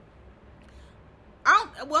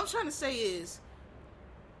 what I'm trying to say is,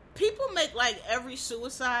 people make like every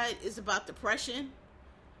suicide is about depression,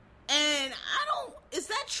 and is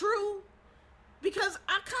that true? Because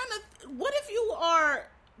what if you are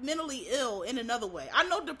mentally ill in another way? I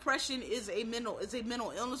know depression is a mental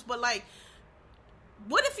illness, but like,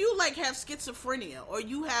 what if you like have schizophrenia, or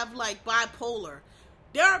you have like bipolar?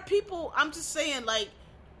 There are people, I'm just saying, like,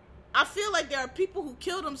 I feel like there are people who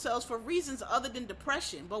kill themselves for reasons other than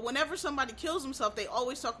depression. But whenever somebody kills themselves, they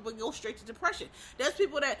always go straight to depression. There's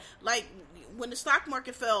people that, like, when the stock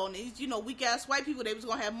market fell, and these, weak ass white people, they was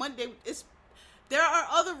gonna have money. There are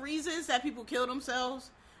other reasons that people kill themselves,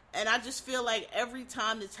 and I just feel like every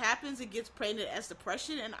time this happens, it gets painted as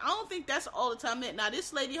depression, and I don't think that's all the time. Now,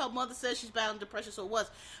 this lady, her mother says she's battling depression, so it was.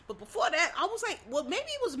 But before that, I was like, well, maybe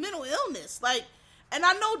it was mental illness, like. And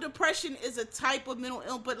I know depression is a type of mental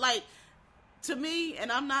illness, but like, to me,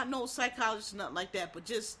 and I'm not no psychologist, nothing like that, but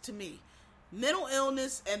just to me, mental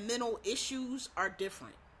illness and mental issues are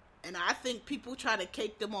different. And I think people try to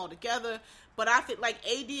cake them all together, but I think like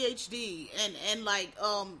ADHD and like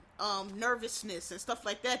nervousness and stuff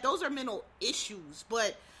like that, those are mental issues,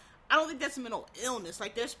 but I don't think that's a mental illness.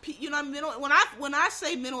 Like there's, you know, when I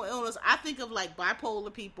say mental illness, I think of like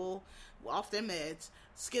bipolar people off their meds,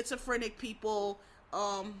 schizophrenic people,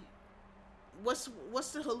 what's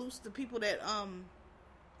the people that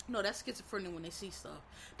no, that's schizophrenia when they see stuff.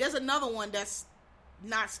 There's another one that's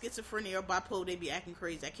not schizophrenia or bipolar, they be acting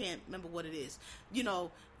crazy. I can't remember what it is. You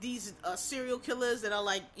know, these serial killers that are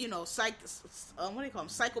like, you know, what do they call them?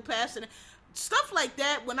 Psychopaths and stuff like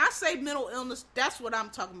that. When I say mental illness, that's what I'm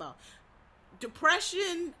talking about.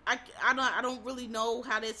 Depression, I don't really know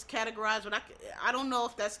how that's categorized, but I don't know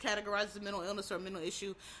if that's categorized as a mental illness or a mental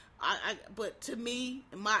issue. But to me,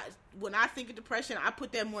 when I think of depression, I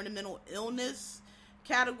put that more in the mental illness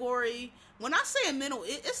category. When I say a mental,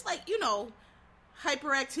 it's like, you know,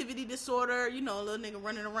 hyperactivity disorder, you know, a little nigga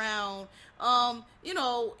running around, you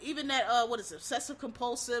know, even that, obsessive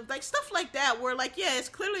compulsive, like stuff like that, where like, yeah, it's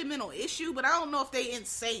clearly a mental issue, but I don't know if they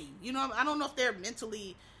insane, you know, I don't know if they're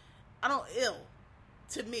mentally, ill,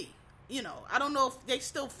 to me, you know, I don't know if they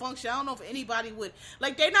still function, I don't know if anybody would,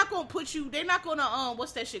 like, they're not gonna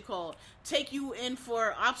what's that shit called, take you in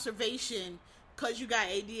for observation, cause you got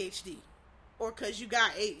ADHD, or cause you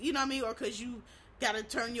got you know what I mean, or cause you gotta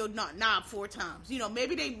turn your knob 4 times. You know,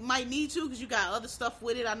 maybe they might need to because you got other stuff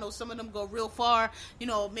with it. I know some of them go real far, you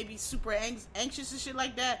know, maybe super anxious and shit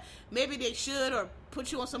like that. Maybe they should, or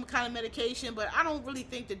put you on some kind of medication, but I don't really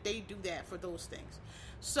think that they do that for those things.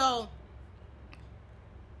 So,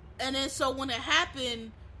 and then so when it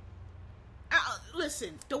happened,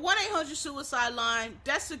 listen, the 1-800-SUICIDE line,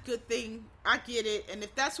 that's a good thing. I get it. And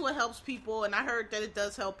if that's what helps people, and I heard that it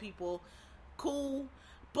does help people, cool.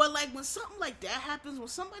 But, like, when something like that happens, when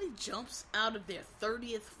somebody jumps out of their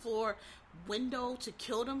 30th floor window to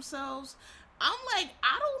kill themselves, I'm like,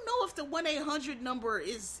 I don't know if the 1-800 number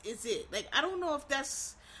is it. Like, I don't know if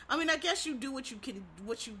that's, I mean, I guess you do what you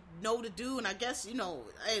know to do, and I guess, you know,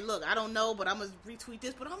 hey, look, I don't know, but I'm going to retweet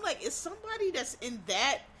this, but I'm like, is somebody that's in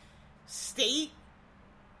that state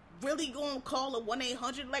really going to call a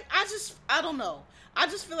 1-800? Like, I don't know. I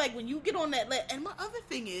just feel like when you get on that, and my other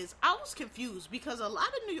thing is, I was confused because a lot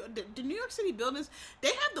of the New York City buildings, they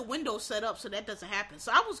have the windows set up so that doesn't happen.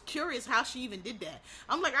 So I was curious how she even did that.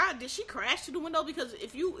 I'm like, did she crash through the window? Because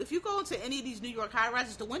if you go into any of these New York high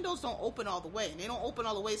rises, the windows don't open all the way, and they don't open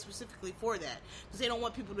all the way specifically for that because they don't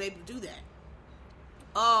want people to be able to do that.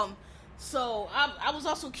 So I was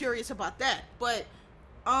also curious about that, but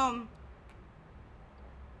I'm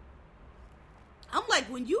like,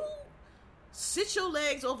 when you sit your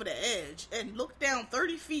legs over the edge and look down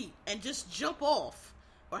 30 feet and just jump off,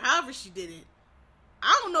 or however she did it,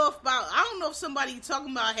 I don't know if somebody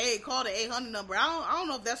talking about, hey, call the 800 number. I don't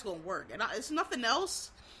know if that's gonna work. And it's nothing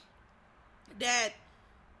else that,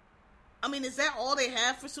 I mean, is that all they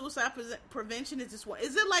have for suicide prevention? Is this one?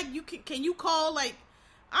 Is it like can you call, like,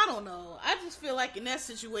 I don't know. I just feel like in that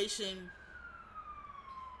situation,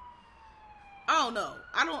 I don't know.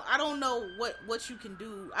 I don't know what you can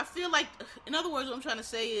do. I feel like, in other words, what I'm trying to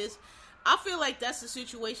say is, I feel like that's a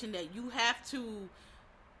situation that you have to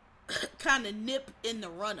kind of nip in the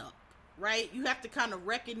run-up, right? You have to kind of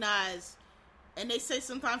recognize, and they say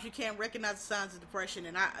sometimes you can't recognize the signs of depression,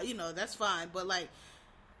 and that's fine, but like,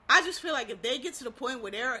 I just feel like if they get to the point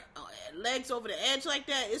where their legs over the edge like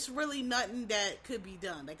that, it's really nothing that could be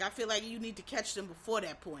done. Like, I feel like you need to catch them before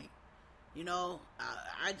that point. You know,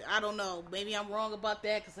 I don't know. Maybe I'm wrong about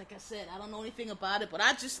that because, like I said, I don't know anything about it. But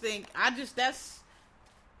I just think,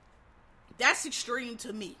 that's extreme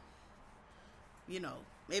to me. You know,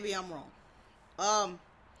 maybe I'm wrong.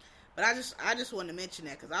 But I just wanted to mention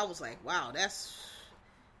that because I was like, wow, that's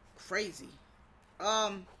crazy.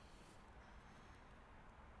 The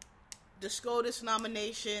SCOTUS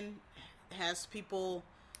nomination has people,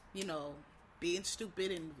 you know, being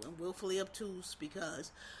stupid and willfully obtuse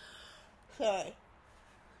because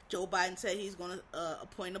Joe Biden said he's going to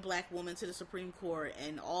appoint a black woman to the Supreme Court,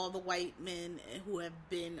 and all the white men who have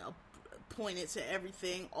been appointed to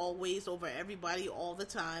everything, always, over everybody, all the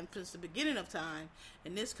time, since the beginning of time,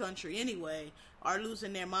 in this country anyway, are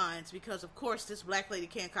losing their minds because, of course, this black lady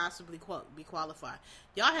can't possibly be qualified.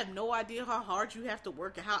 Y'all have no idea how hard you have to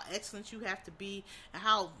work and how excellent you have to be and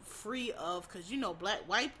how free of, because, you know,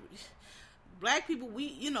 black people, we,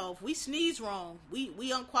 you know, if we sneeze wrong,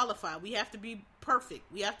 we unqualified. We have to be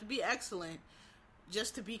perfect. We have to be excellent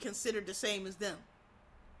just to be considered the same as them.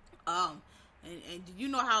 And you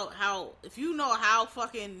know how if you know how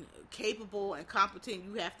fucking capable and competent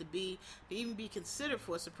you have to even be considered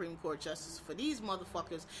for a Supreme Court justice, for these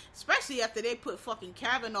motherfuckers, especially after they put fucking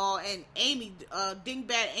Kavanaugh and Amy,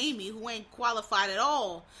 dingbat Amy, who ain't qualified at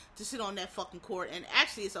all to sit on that fucking court, and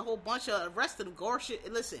actually it's a whole bunch of the rest of the gore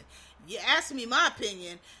shit. Listen, you asking me my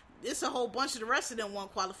opinion, it's a whole bunch of the rest of them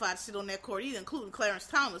weren't qualified to sit on that court either, including Clarence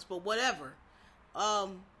Thomas, but whatever.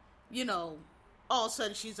 You know, all of a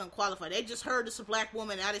sudden she's unqualified. They just heard it's a black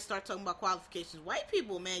woman, now they start talking about qualifications. White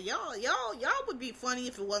people, man, y'all would be funny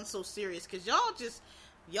if it wasn't so serious, because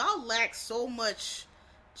y'all lack so much,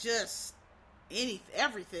 just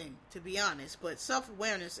everything, to be honest, but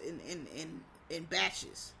self-awareness in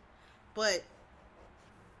batches. But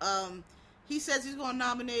he says he's going to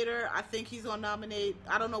nominate her. I think he's going to nominate,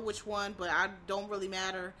 I don't know which one, but I don't really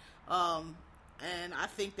matter. And I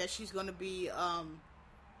think that she's going to be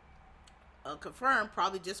confirmed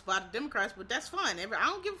probably just by the Democrats, but that's fine. I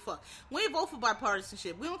don't give a fuck. We ain't vote for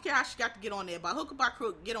bipartisanship. We don't care how she got to get on there. By hook or by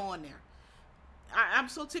crook, get on there. I'm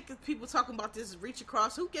so sick of people talking about this reach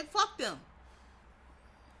across. Fuck them.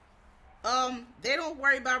 They don't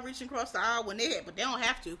worry about reaching across the aisle when but they don't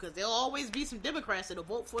have to, because there'll always be some Democrats that'll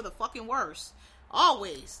vote for the fucking worst.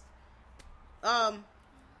 Always.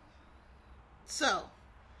 So,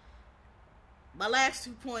 my last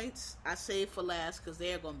 2 points, I saved for last, because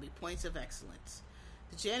they are going to be points of excellence.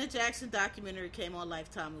 The Janet Jackson documentary came on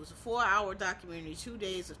Lifetime. It was a 4-hour documentary, 2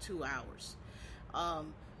 days of 2 hours.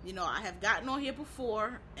 You know, I have gotten on here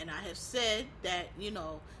before, and I have said that, you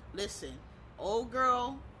know, listen, old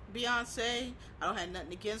girl Beyonce, I don't have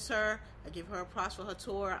nothing against her. I give her props for her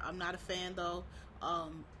tour. I'm not a fan, though.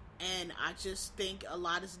 And I just think a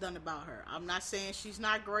lot is done about her. I'm not saying she's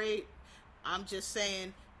not great. I'm just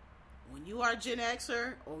saying, when you are a Gen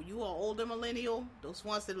Xer, or you are older millennial, those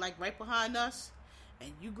ones that are like right behind us,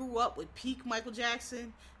 and you grew up with peak Michael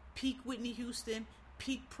Jackson, peak Whitney Houston,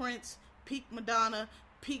 peak Prince, peak Madonna,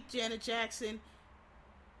 peak Janet Jackson,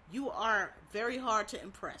 you are very hard to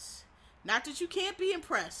impress. Not that you can't be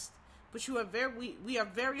impressed, but we are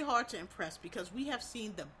very hard to impress, because we have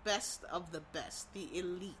seen the best of the best, the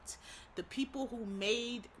elite, the people who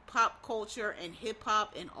made pop culture and hip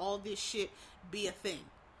hop and all this shit be a thing.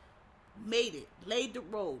 Made it, laid the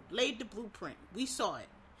road, laid the blueprint. We saw it.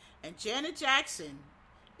 And Janet Jackson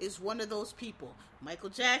is one of those people. Michael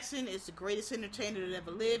Jackson is the greatest entertainer that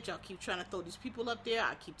ever lived. Y'all keep trying to throw these people up there.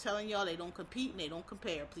 I keep telling y'all they don't compete and they don't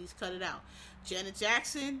compare. Please cut it out. Janet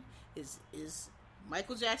Jackson is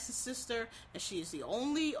Michael Jackson's sister, and she is the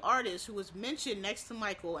only artist who is mentioned next to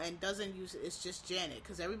Michael and doesn't use it. It's just Janet,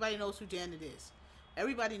 because everybody knows who Janet is.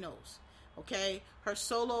 Everybody knows. Okay? Her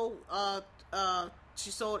solo,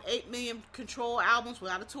 she sold 8 million Control albums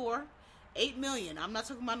without a tour. 8 million. I'm not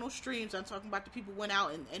talking about no streams. I'm talking about the people who went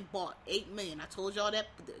out and bought 8 million. I told y'all that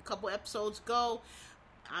a couple episodes ago.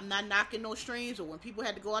 I'm not knocking no streams, or when people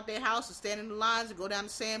had to go out their house and stand in the lines and go down to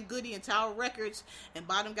Sam Goody and Tower Records and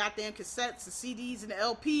buy them goddamn cassettes and CDs and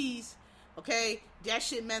LPs, okay, that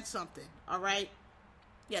shit meant something, alright?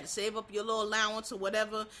 You had to save up your little allowance or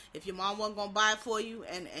whatever if your mom wasn't gonna buy it for you,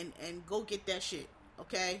 and go get that shit,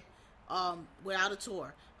 okay? Without a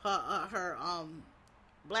tour. Her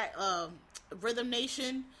Black Rhythm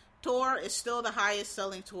Nation tour is still the highest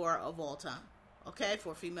selling tour of all time, okay,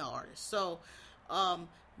 for a female artist. So,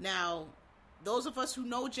 now, those of us who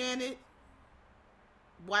know Janet,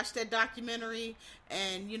 watch that documentary,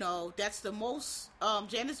 and, you know, that's the most,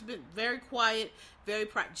 Janet's been very quiet, very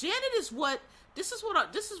proud. Janet is this is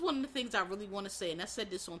one of the things I really want to say, and I said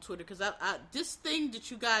this on Twitter, because this thing that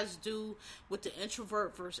you guys do with the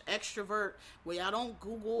introvert versus extrovert, where y'all don't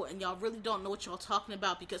Google, and y'all really don't know what y'all talking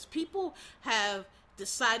about, because people have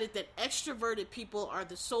decided that extroverted people are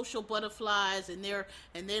the social butterflies, and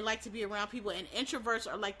they like to be around people, and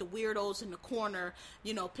introverts are like the weirdos in the corner,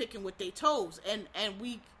 you know, picking with their toes.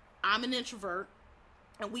 I'm an introvert,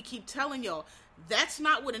 and we keep telling y'all that's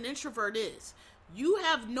not what an introvert is. You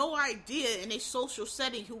have no idea in a social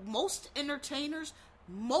setting who most entertainers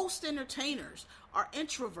are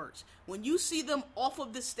introverts. When you see them off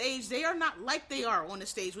of the stage, they are not like they are on the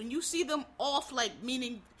stage. When you see them off, like,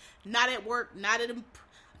 meaning not at work, not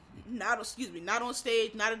on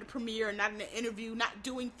stage, not at the premiere, not in the interview, not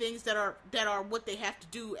doing things that are what they have to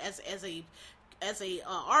do as a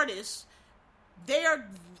artist, they are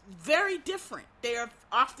very different. They are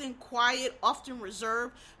often quiet, often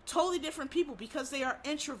reserved, totally different people, because they are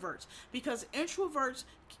introverts. Because introverts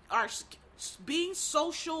are being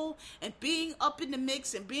social and being up in the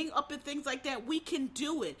mix and being up in things like that. We can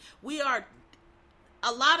do it. We are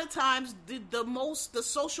a lot of times the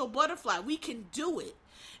social butterfly. We can do it.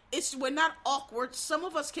 we're not awkward. Some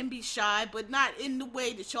of us can be shy, but not in the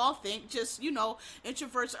way that y'all think. Just,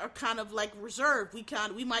 introverts are kind of like reserved.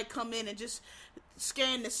 We might come in and just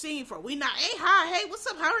scan the scene for. We not, hey, hi, hey, what's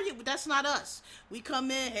up, how are you? But that's not us. We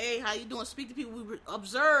come in, hey, how you doing? Speak to people. We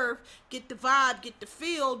observe, get the vibe, get the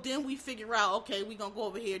feel. Then we figure out, okay, we gonna go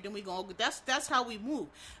over here. Then we gonna go. That's how we move.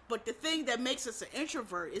 But the thing that makes us an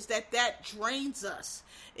introvert is that drains us.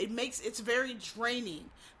 It's very draining.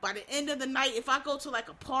 By the end of the night, if I go to like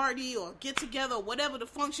a party or get together or whatever the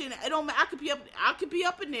function, it don't matter. I could be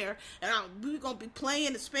up in there and we're gonna be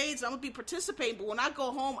playing the spades. I'm gonna be participating. But when I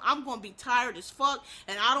go home, I'm gonna be tired as fuck,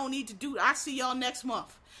 and I don't need to do. I see y'all next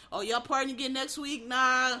month. Oh, y'all partying again next week?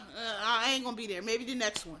 Nah, I ain't gonna be there. Maybe the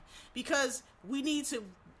next one, because we need to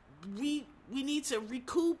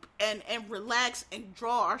recoup and relax and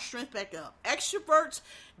draw our strength back up. Extroverts,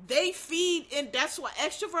 they feed, and that's why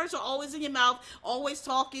extroverts are always in your mouth, always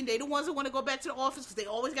talking. They the ones that want to go back to the office because they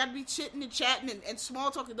always got to be chitting and chatting and small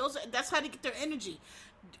talking. That's how they get their energy.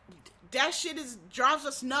 That shit drives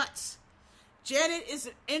us nuts. Janet is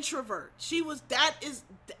an introvert.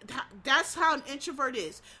 That's how an introvert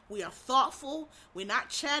is. We are thoughtful. We're not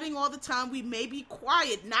chatting all the time. We may be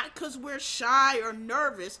quiet, not because we're shy or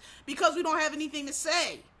nervous, because we don't have anything to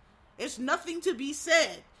say. There's nothing to be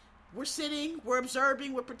said. We're sitting, we're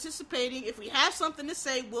observing, we're participating. If we have something to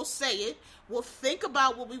say, we'll say it. We'll think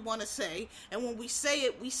about what we want to say. And when we say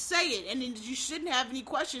it, we say it. And then you shouldn't have any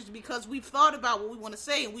questions because we've thought about what we want to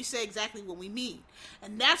say and we say exactly what we mean.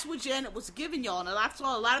 And that's what Janet was giving y'all. And I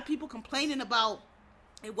saw a lot of people complaining about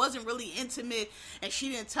it wasn't really intimate and she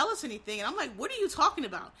didn't tell us anything. And I'm like, what are you talking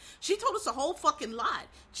about? She told us a whole fucking lot.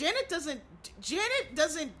 Janet doesn't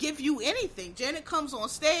give you anything. Janet comes on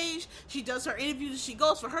stage, she does her interviews, she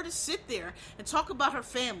goes. For her to sit there and talk about her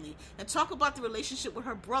family and talk about the relationship with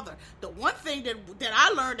her brother. The one thing that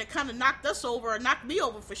I learned that kind of knocked us over, or knocked me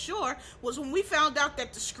over for sure, was when we found out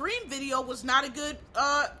that the Scream video was not a good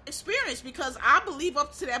experience, because I believe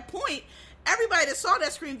up to that point, everybody that saw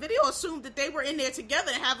that Scream video assumed that they were in there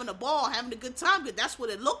together and having a ball, having a good time, because that's what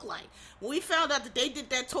it looked like. When we found out that they did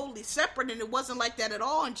that totally separate and it wasn't like that at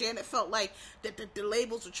all, and Janet felt like that the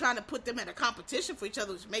labels were trying to put them in a competition for each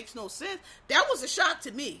other, which makes no sense, that was a shock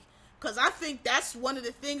to me. Because I think that's one of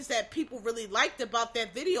the things that people really liked about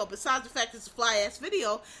that video, besides the fact it's a fly-ass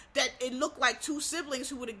video, that it looked like two siblings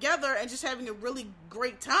who were together and just having a really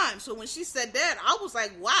great time. So when she said that, I was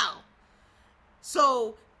like, wow.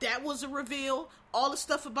 So that was a reveal. All the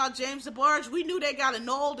stuff about James DeBarge, we knew they got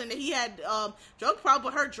annulled and that he had drug problem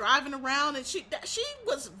with her driving around, and she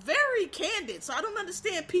was very candid. So I don't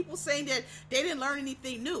understand people saying that they didn't learn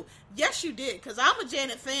anything new. Yes, you did, because I'm a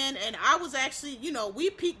Janet fan, and I was actually, we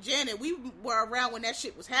peaked Janet. We were around when that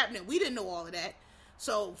shit was happening. We didn't know all of that.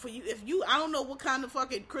 So for you, I don't know what kind of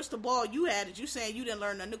fucking crystal ball you had that you saying you didn't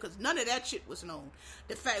learn nothing new, because none of that shit was known.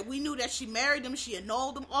 The fact we knew that she married him, she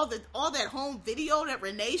annulled him, all that home video that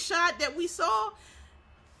Renee shot that we saw,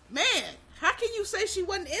 man, how can you say she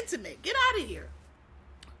wasn't intimate? Get out of here.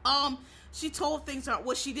 She told things out.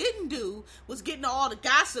 What she didn't do was getting all the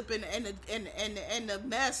gossip and the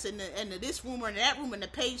mess and the this rumor and that rumor and the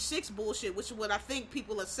page 6 bullshit, which is what I think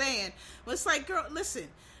people are saying. But it's like, girl, listen.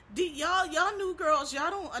 Y'all new girls, y'all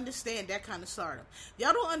don't understand that kind of stardom.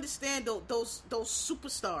 Y'all don't understand those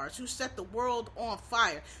superstars who set the world on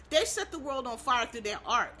fire. They set the world on fire through their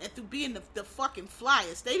art and through being the fucking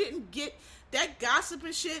flyers. They didn't get that gossip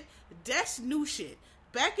and shit. That's new shit.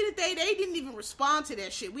 Back in the day, they didn't even respond to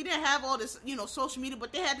that shit. We didn't have all this, social media,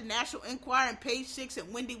 but they had the National Enquirer and Page 6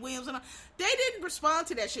 and Wendy Williams and all. They didn't respond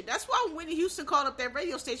to that shit. That's why when Whitney Houston called up that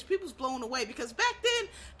radio station, people was blown away, because back then,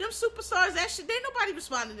 them superstars, that shit, ain't nobody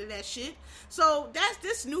responding to that shit. So that's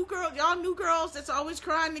this new girl, y'all new girls that's always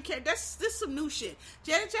crying to care. This some new shit.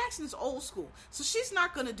 Janet Jackson is old school, so she's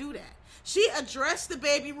not gonna do that. She addressed the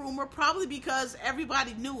baby rumor probably because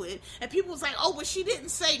everybody knew it, and people was like, oh, but she didn't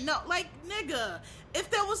say no. Like, nigga, if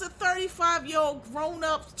there was a 35-year-old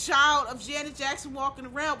grown-up child of Janet Jackson walking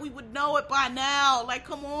around, we would know it by now. Like,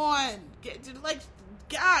 come on.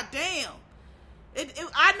 God damn.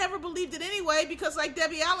 I never believed it anyway, because like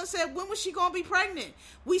Debbie Allen said, when was she going to be pregnant?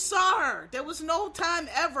 We saw her. There was no time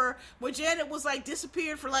ever where Janet was like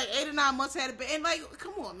disappeared for like 8 or 9 months, had a baby. And like,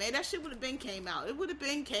 come on, man, that shit would have been came out. It would have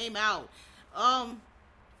been came out.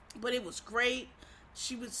 But it was great.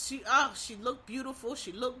 She looked beautiful.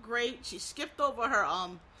 She looked great. She skipped over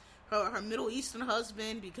her Middle Eastern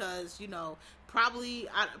husband because, probably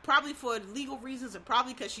for legal reasons, and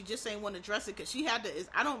probably because she just ain't want to address it, because she had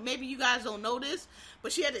to, maybe you guys don't know this,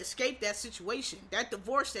 but she had to escape that situation. That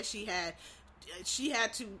divorce that she had she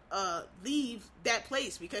had to leave that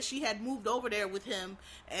place because she had moved over there with him,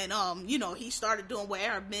 and he started doing what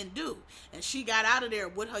Arab men do, and she got out of there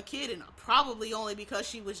with her kid, and probably only because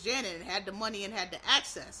she was Janet and had the money and had the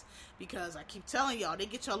access. Because I keep telling y'all, they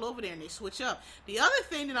get y'all over there and they switch up. The other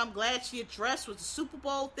thing that I'm glad she addressed was the Super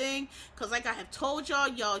Bowl thing, because like I have told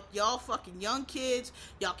y'all fucking young kids,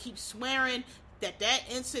 y'all keep swearing that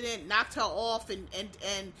incident knocked her off and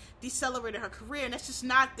decelerated her career, and that's just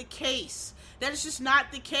not the case. That is just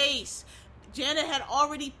not the case. Janet had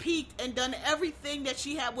already peaked and done everything that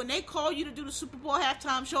she had. When they called you to do the Super Bowl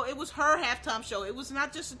halftime show, it was her halftime show. It was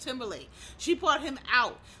not Justin Timberlake. She brought him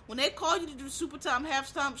out. When they called you to do the Super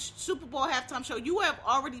Bowl halftime show, you have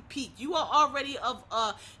already peaked. You are already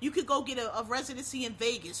you could go get a residency in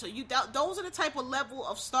Vegas. So those are the type of level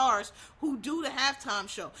of stars who do the halftime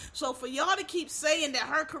show. So for y'all to keep saying that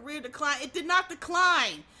her career declined, it did not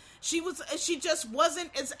decline. She just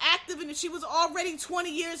wasn't as active, and she was already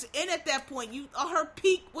 20 years in at that point. Her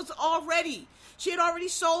peak was already. She had already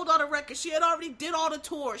sold all the records. She had already did all the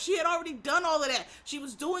tours. She had already done all of that. She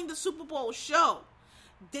was doing the Super Bowl show.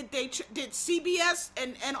 Did CBS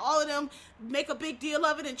and all of them make a big deal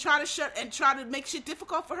of it and try to make shit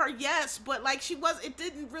difficult for her? Yes, but like it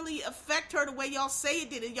didn't really affect her the way y'all say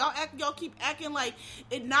it did. And y'all keep acting like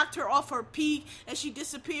it knocked her off her peak and she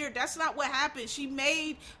disappeared. That's not what happened. She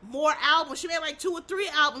made more albums. She made like 2 or 3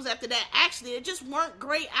 albums after that. Actually, it just weren't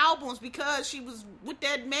great albums because she was with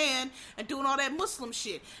that man and doing all that Muslim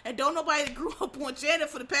shit. And don't nobody that grew up on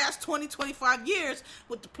Janet for the past 20, 25 years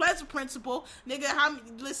with the Pleasure Principle, nigga,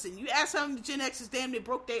 listen, you ask how many Gen X's damn near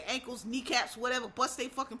broke their ankles, kneecaps, whatever, bust their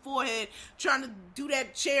fucking forehead trying to do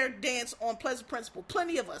that chair dance on Pleasure Principle.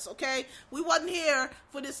 Plenty of us, okay? We wasn't here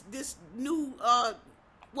for this new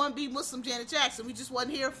wannabe Muslim Janet Jackson. We just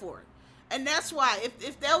wasn't here for it. And that's why,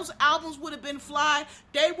 if those albums would have been fly,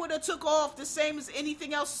 they would have took off the same as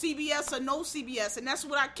anything else, CBS or no CBS. And that's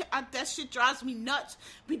what that shit drives me nuts.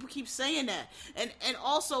 People keep saying that. And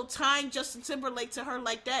also tying Justin Timberlake to her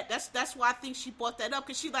like that, that's why I think she brought that up.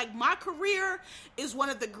 Because she like, my career is one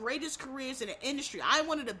of the greatest careers in the industry. I'm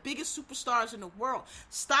one of the biggest superstars in the world.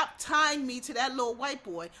 Stop tying me to that little white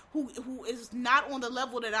boy who is not on the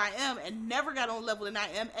level that I am and never got on the level that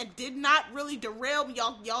I am and did not really derail me.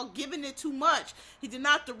 Y'all giving it too much. He did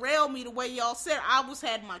not derail me the way y'all said. I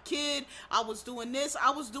had my kid, I was doing this,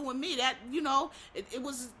 I was doing me. That, it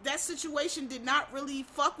was, that situation did not really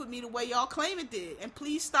fuck with me the way y'all claim it did. And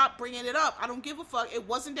please stop bringing it up. I don't give a fuck. It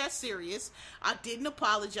wasn't that serious. I didn't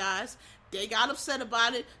apologize. They got upset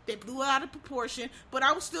about it. They blew it out of proportion. But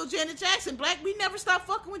I was still Janet Jackson. Black, we never stopped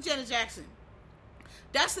fucking with Janet Jackson.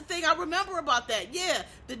 That's the thing I remember about that. Yeah,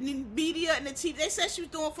 the media and the TV, they said she was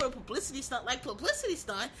doing for a publicity stunt. Like, publicity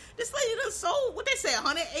stunt? This lady done sold, what they say,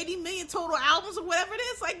 180 million total albums or whatever it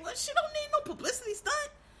is. Like, well, she don't need no publicity stunt.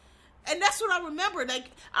 And that's what I remember.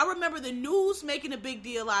 Like, I remember the news making a big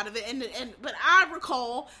deal out of it. But I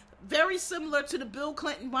recall, very similar to the Bill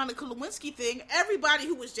Clinton, Monica Lewinsky thing, everybody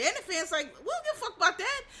who was Janet fans, like, we don't give a fuck about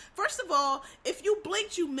that. First of all, if you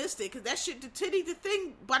blinked, you missed it, because that shit, the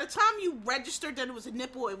thing, by the time you registered that it was a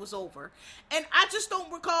nipple, it was over. And I just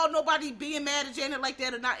don't recall nobody being mad at Janet like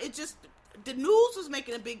that or not. It just, the news was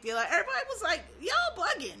making a big deal. Everybody was like, y'all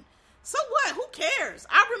bugging. So what? Who cares?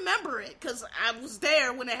 I remember it, because I was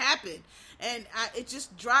there when it happened. And it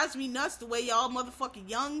just drives me nuts the way y'all motherfucking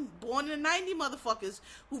young, born in the 90s motherfuckers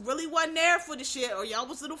who really wasn't there for the shit, or y'all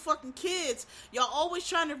was little fucking kids. Y'all always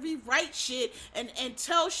trying to rewrite shit and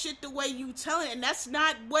tell shit the way you tell it. And that's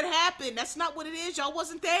not what happened. That's not what it is. Y'all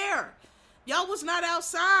wasn't there. Y'all was not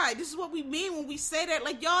outside. This is what we mean when we say that.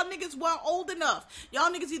 Like, y'all niggas weren't old enough.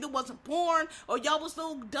 Y'all niggas either wasn't born or y'all was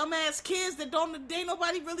little dumbass kids that ain't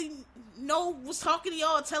nobody really was talking to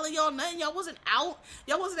y'all or telling y'all nothing. Y'all wasn't out.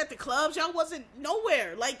 Y'all wasn't at the clubs. Y'all wasn't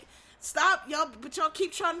nowhere. Like, stop, y'all, but y'all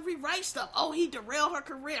keep trying to rewrite stuff. Oh, he derailed her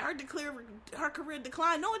career. Her career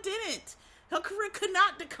declined. No, it didn't. Her career could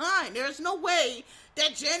not decline. There's no way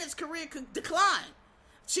that Janet's career could decline.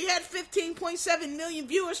 She had 15.7 million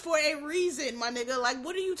viewers for a reason, my nigga. Like,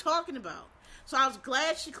 what are you talking about? So I was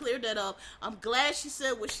glad she cleared that up. I'm glad she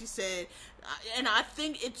said what she said. And I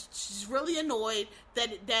think she's really annoyed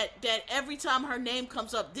that every time her name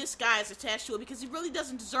comes up, this guy is attached to it, because he really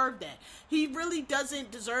doesn't deserve that. He really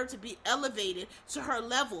doesn't deserve to be elevated to her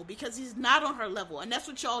level, because he's not on her level. And that's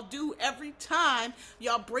what y'all do every time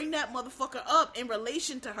y'all bring that motherfucker up in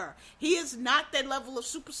relation to her. He is not that level of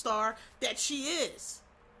superstar that she is.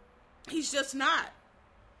 He's just not.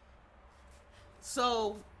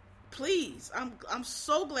 So, please, I'm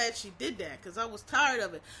so glad she did that, because I was tired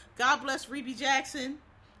of it. God bless Reby Jackson,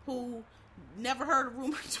 who never heard of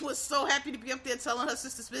rumors, was so happy to be up there telling her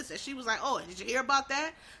sister Spence that she was like, oh, did you hear about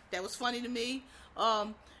that? That was funny to me.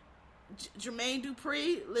 Jermaine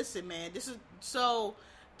Dupri, listen, man, this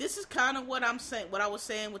is kind of what I'm saying, what I was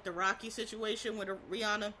saying with the Rocky situation with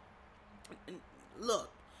Rihanna. Look,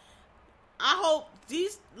 I hope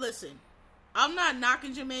listen, I'm not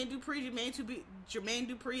knocking Jermaine Dupri. Jermaine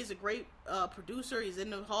Dupri is a great producer. He's in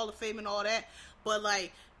the Hall of Fame and all that. But,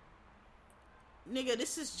 like, nigga,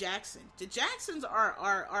 this is Jackson. The Jacksons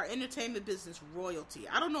are entertainment business royalty.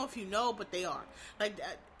 I don't know if you know, but they are. Like,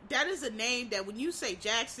 that is a name that when you say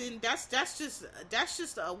Jackson, that's just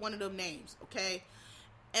one of them names, okay?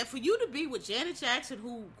 And for you to be with Janet Jackson,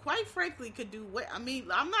 who, quite frankly, could do what... I mean,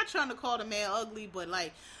 I'm not trying to call the man ugly, but,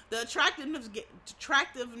 like, the attractiveness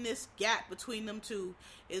gap between them two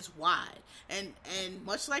is wide. And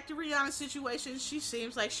much like the Rihanna situation, she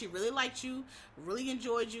seems like she really liked you, really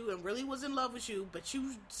enjoyed you, and really was in love with you, but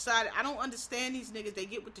you decided... I don't understand these niggas. They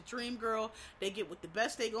get with the dream girl. They get with the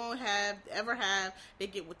best they gonna ever have. They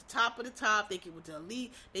get with the top of the top. They get with the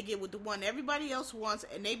elite. They get with the one everybody else wants,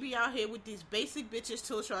 and they be out here with these basic bitches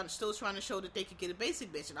still trying to show that they could get a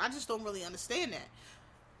basic bitch. And I just don't really understand that.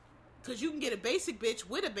 Because you can get a basic bitch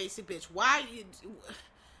with a basic bitch. Why?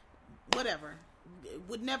 Whatever. It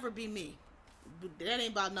would never be me. That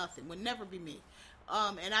ain't about nothing. Would never be me.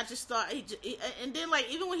 And I just thought, and then, like,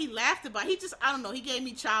 even when he laughed about it, I don't know, he gave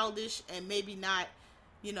me childish and maybe not,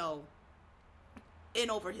 in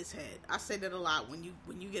over his head. I say that a lot when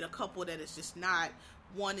you get a couple that is just not,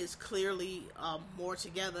 one is clearly more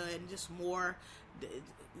together and just more,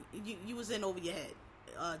 you was in over your head,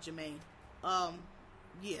 Jermaine.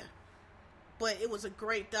 Yeah. But it was a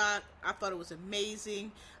great doc. I thought it was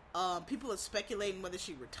amazing. People are speculating whether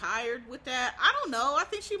she retired with that. I don't know. I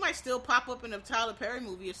think she might still pop up in a Tyler Perry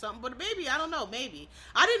movie or something. But maybe, I don't know, maybe.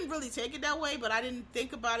 I didn't really take it that way, but I didn't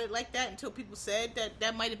think about it like that until people said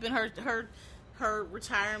that might have been her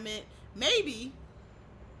retirement. Maybe.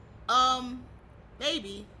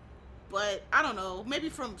 Maybe. But, I don't know, maybe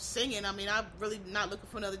from singing. I mean, I'm really not looking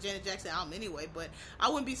for another Janet Jackson album anyway, but I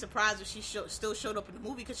wouldn't be surprised if she still showed up in the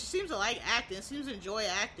movie, because she seems to like acting, seems to enjoy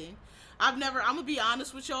acting. I'm gonna be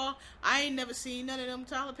honest with y'all, I ain't never seen none of them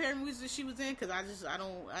Tyler Perry movies that she was in, because I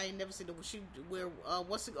ain't never seen maybe I'll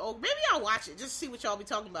watch it, just to see what y'all be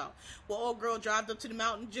talking about. Well, old girl drove up to the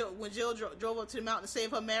mountain, when Jill drove up to the mountain to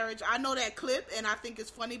save her marriage. I know that clip, and I think it's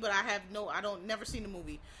funny, but I never seen the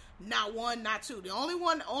movie. Not one, not two. The only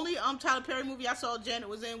Tyler Perry movie I saw Janet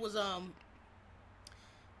was in was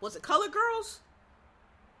it Colored Girls?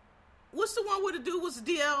 What's the one where the dude was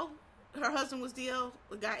DL? Her husband was DL,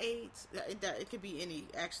 got AIDS. It could be any,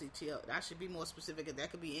 actually, TL. I should be more specific.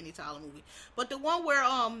 That could be any Tyler movie. But the one where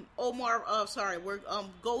where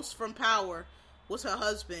Ghost from Power was her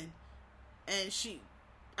husband, and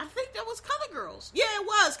I think that was Colored Girls. Yeah, it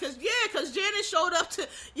was. Because Janet showed up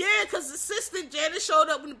because the sister Janet showed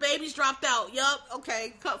up when the babies dropped out. Yup,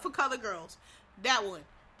 okay, for Colored Girls. That one.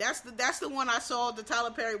 That's the one I saw, the Tyler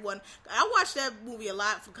Perry one. I watched that movie a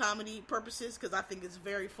lot for comedy purposes, because I think it's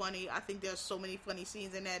very funny. I think there's so many funny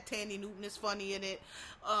scenes in that. Tandy Newton is funny in it.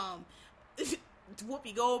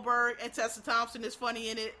 Whoopi Goldberg and Tessa Thompson is funny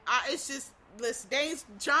in it. It's just, listen, they ain't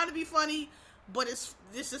trying to be funny, but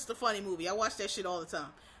this is the funny movie. I watch that shit all the time.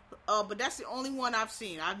 But that's the only one I've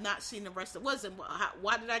seen. I've not seen the rest of it.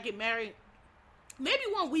 Why Did I Get Married? Maybe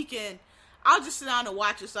one weekend I'll just sit down and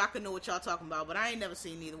watch it so I can know what y'all talking about. But I ain't never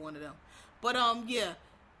seen neither one of them. But yeah,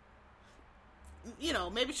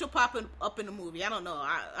 maybe she'll pop up in the movie. I don't know.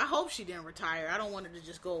 I hope she didn't retire. I don't want her to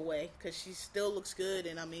just go away, because she still looks good.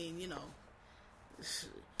 And I mean,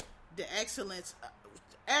 the excellence,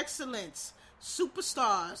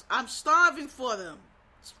 superstars. I'm starving for them.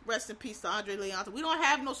 Rest in peace to Andre Leon. We don't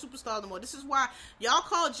have no superstars no more. This is why y'all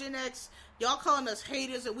call Gen X, y'all calling us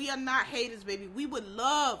haters, and we are not haters, baby. We would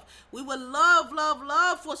love for a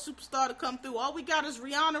superstar to come through. All we got is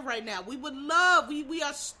Rihanna right now. We would love, we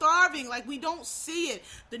are starving, like we don't see it.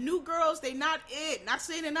 The new girls, they not it. Not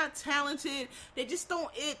saying they're not talented. They just don't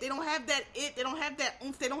it. They don't have that it. They don't have that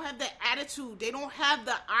oomph. They don't have that attitude. They don't have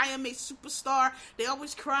the I am a superstar. They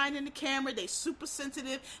always crying in the camera. They super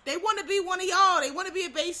sensitive. They want to be one of y'all. They want to be a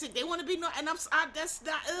basic. They want to be that's not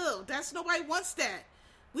that's nobody wants that.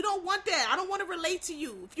 We don't want that. I don't want to relate to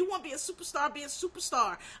you. If you want to be a superstar, be a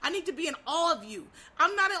superstar. I need to be in awe of you.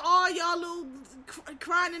 I'm not in awe of y'all little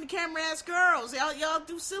crying in the camera ass girls. Y'all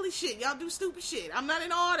do silly shit. Y'all do stupid shit. I'm not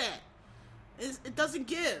in awe of that. It doesn't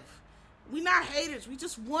give. We not haters. We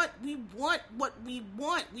want what we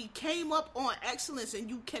want. We came up on excellence, and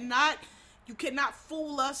you cannot You cannot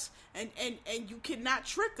fool us, and you cannot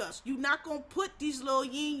trick us. You're not going to put these little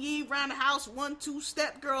yin around the house 1-2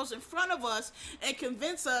 step girls in front of us and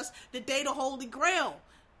convince us that they the Holy Grail.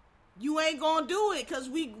 You ain't going to do it, because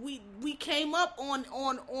we came up on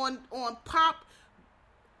pop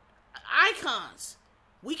icons.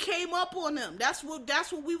 We came up on them. That's what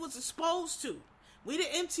we was exposed to. We the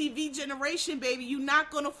MTV generation, baby. You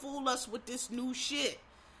not gonna fool us with this new shit.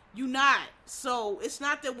 You not. So it's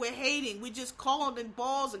not that we're hating. We just calling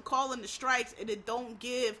balls and calling the strikes, and it don't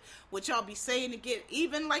give what y'all be saying to get.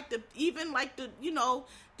 Even like the you know,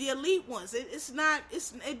 the elite ones.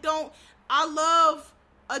 It don't. I love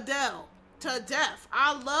Adele to death.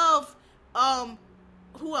 I love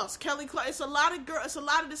who else? Kelly Clark. It's a lot of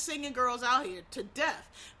the singing girls out here to death.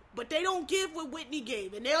 But they don't give what Whitney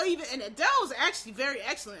gave. And Adele is actually very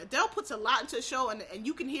excellent. Adele puts a lot into the show, and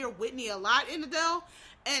you can hear Whitney a lot in Adele.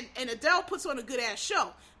 And Adele puts on a good ass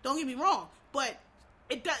show. Don't get me wrong. But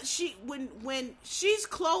it does when she's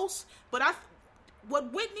close, but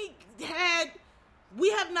what Whitney had,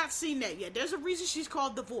 we have not seen that yet. There's a reason she's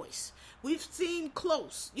called The Voice. We've seen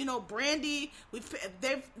close. You know, Brandy,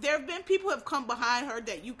 there have been people who have come behind her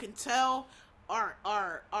that you can tell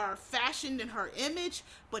are fashioned in her image,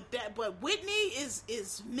 but Whitney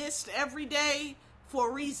is missed every day for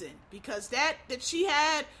a reason, because that she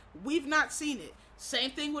had, we've not seen it.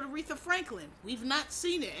 Same thing with Aretha Franklin. We've not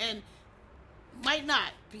seen it, and might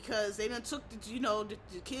not, because they done took the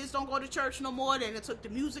kids don't go to church no more. They done took the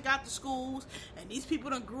music out the schools, and these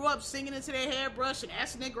people done grew up singing into their hairbrush and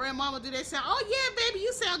asking their grandmama, do they sound, oh yeah baby,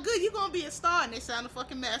 you sound good, you gonna be a star, and they sound a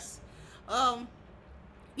fucking mess.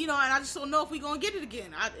 You know, and I just don't know if we're gonna get it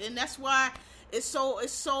again. And that's why it's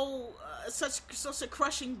such a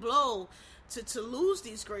crushing blow to lose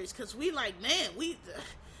these greats, because we like, man,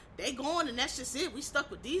 they gone and that's just it. We stuck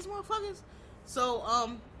with these motherfuckers. So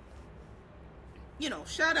you know,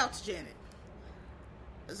 shout out to Janet.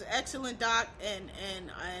 It's an excellent doc, and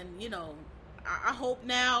you know, I hope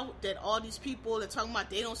now that all these people that talking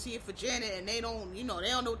about they don't see it for Janet, and they don't know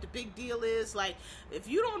what the big deal is. Like, if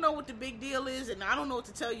you don't know what the big deal is, and I don't know what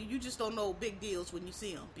to tell you, you just don't know big deals when you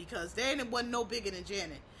see them, because there wasn't no bigger than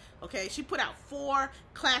Janet. Okay, she put out 4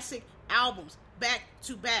 classic albums back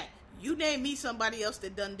to back. You name me somebody else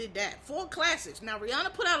that done did that. 4 classics. Now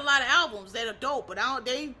Rihanna put out a lot of albums that are dope, but I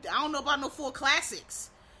don't know about no 4 classics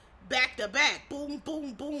back to back. Boom,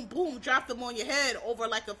 boom, boom, boom. Drop them on your head over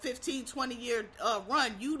like a 15-20 year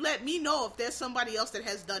run. You let me know if there's somebody else that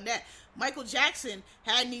has done that. Michael Jackson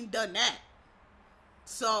hadn't even done that.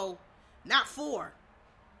 So, not 4.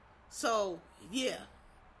 So, yeah.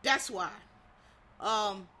 That's why.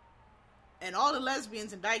 And all the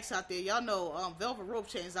lesbians and dykes out there, y'all know Velvet Rope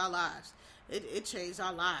changed our lives. It changed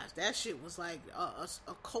our lives. That shit was like a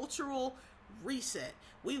cultural reset.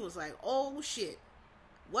 We was like, oh shit.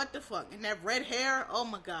 What the fuck? And that red hair, oh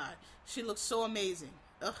my god. She looks so amazing.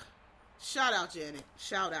 Ugh. Shout out, Janet.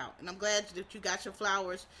 Shout out. And I'm glad that you got your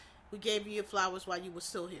flowers. We gave you your flowers while you were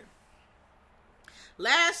still here.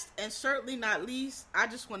 Last and certainly not least, I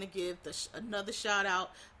just want to give another shout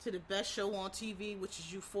out to the best show on TV, which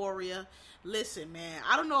is Euphoria. Listen, man,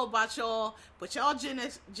 I don't know about y'all, but y'all Gen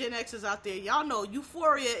Xers out there, y'all know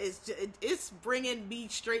Euphoria it's bringing me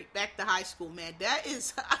straight back to high school, man. That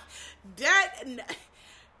is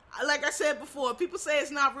like I said before, people say it's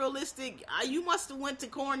not realistic. You must have went to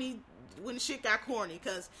corny when shit got corny,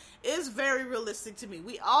 because it's very realistic to me.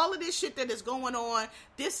 All of this shit that is going on,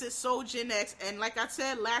 this is so Gen X, and like I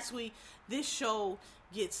said last week, this show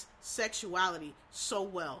gets sexuality so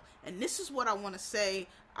well. And this is what I want to say.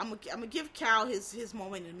 I'm gonna give Cal his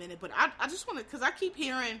moment in a minute, but I just want to, because I keep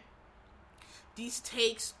hearing these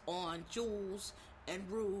takes on Jules and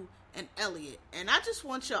Rue and Elliot, and I just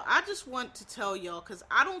want to tell y'all, because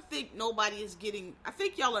I don't think nobody is getting, I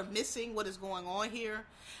think y'all are missing what is going on here,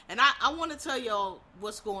 and I want to tell y'all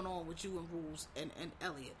what's going on with you and Rules and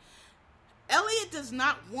Elliot. Elliot does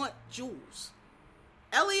not want Jules.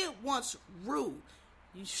 Elliot wants Rue.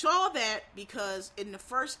 You saw that because in the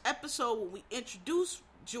first episode when we introduced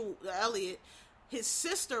Elliot, his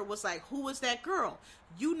sister was like, who is that girl?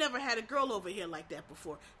 You never had a girl over here like that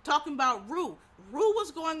before. Talking about Rue. Rue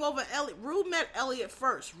was going over Elliot. Rue met Elliot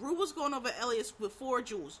first. Rue was going over Elliot before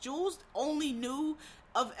Jules. Jules only knew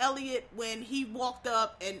of Elliot when he walked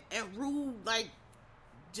up, and Rue, like,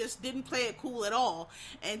 just didn't play it cool at all.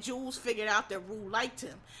 And Jules figured out that Rue liked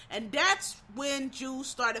him. And that's when Jules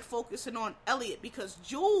started focusing on Elliot, because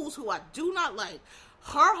Jules, who I do not like,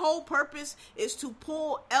 her whole purpose is to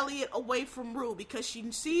pull Elliot away from Rue, because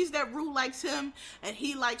she sees that Rue likes him and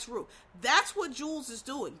he likes Rue. That's what Jules is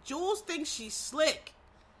doing. Jules thinks she's slick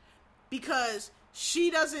because she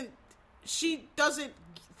doesn't she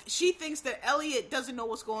thinks that Elliot doesn't know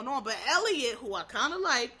what's going on, but Elliot, who I kind of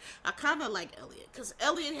like Elliot, because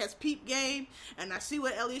Elliot has peep game, and I see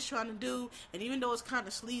what Elliot's trying to do, and even though it's kind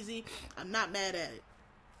of sleazy, I'm not mad at it,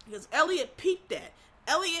 because Elliot peeped that.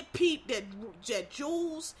 Elliot peeped that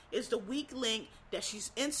Jules is the weak link, that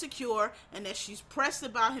she's insecure, and that she's pressed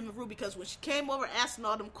about him and Rue, because when she came over asking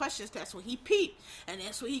all them questions, that's when he peeped, and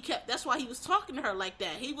that's why he was talking to her like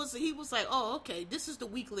that. He was like, oh, okay, this is the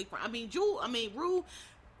weak link. Rue,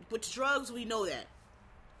 with drugs, we know that.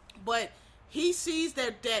 But he sees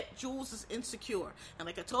that Jules is insecure. And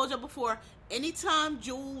like I told you before, anytime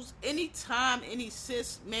any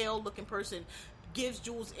cis male looking person gives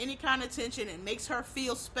Jules any kind of attention and makes her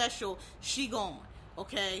feel special, she gone.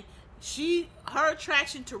 Okay? Her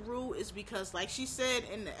attraction to Rue is because, like she said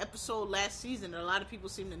in the episode last season, that a lot of people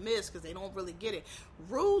seem to miss because they don't really get it.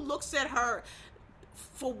 Rue looks at her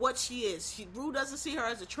for what she is. Rue doesn't see her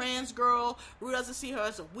as a trans girl. Rue doesn't see her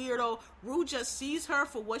as a weirdo. Rue just sees her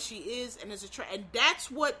for what she is, and and that's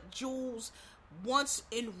what Jules wants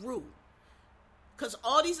in Rue. Because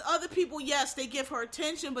all these other people, yes, they give her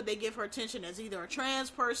attention, but they give her attention as either a trans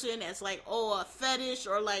person, as like, oh, a fetish,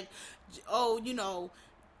 or like, oh,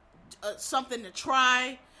 something to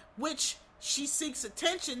try, which she seeks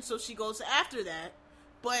attention, so she goes after that.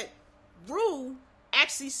 But Rue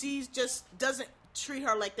actually doesn't treat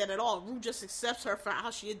her like that at all. Rue just accepts her for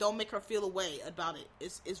how she is. Don't make her feel a way about it.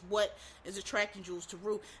 Is what is attracting Jules to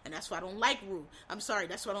Rue, and that's why I don't like Rue. I'm sorry,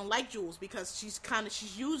 that's why I don't like Jules, because she's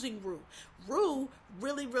using Rue. Rue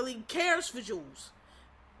really, really cares for Jules.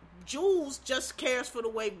 Jules just cares for the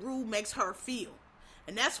way Rue makes her feel,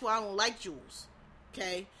 and that's why I don't like Jules.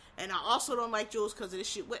 Okay, and I also don't like Jules because of this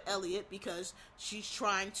shit with Elliot, because she's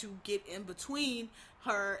trying to get in between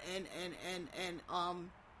her and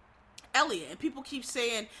Elliot, and people keep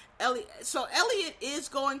saying Elliot. So Elliot is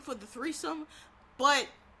going for the threesome, but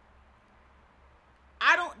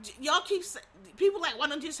I don't. Y'all keep people like, why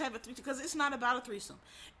don't you just have a threesome? Because it's not about a threesome.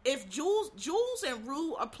 If Jules and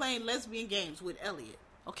Rue are playing lesbian games with Elliot,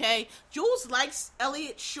 okay, Jules likes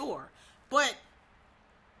Elliot, sure, but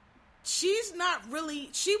she's not really.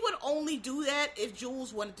 She would only do that if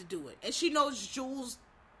Jules wanted to do it, and she knows Jules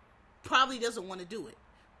probably doesn't want to do it,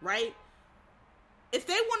 right? If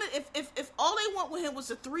they wanted, if all they want with him was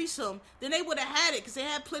a threesome, then they would have had it, because they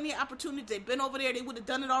had plenty of opportunities. They've been over there. They would have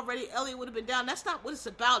done it already. Elliot would have been down. That's not what it's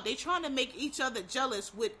about. They trying to make each other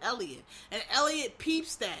jealous with Elliot, and Elliot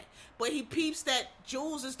peeps that. But he peeps that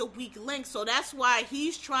Jules is the weak link, so that's why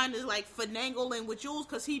he's trying to like finagle in with Jules,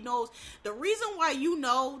 because he knows the reason why you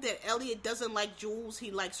know that Elliot doesn't like Jules, he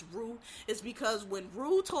likes Rue, is because when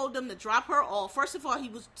Rue told him to drop her off, first of all, he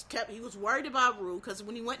was worried about Rue, because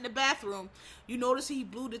when he went in the bathroom, you notice he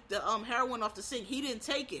blew the heroin off the sink. He didn't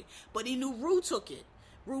take it, but he knew Rue took it.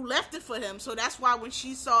 Rue left it for him, so that's why when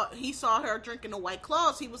he saw her drinking the White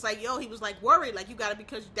Claws, he was like, worried, like, you gotta,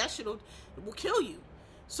 because that shit will kill you.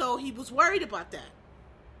 So he was worried about that.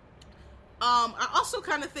 I also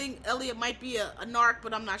kind of think Elliot might be a narc,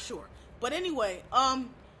 but I'm not sure. But anyway,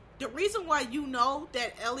 the reason why you know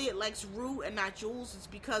that Elliot likes Rue and not Jules is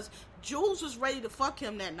because Jules was ready to fuck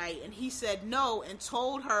him that night, and he said no and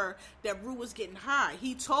told her that Rue was getting high.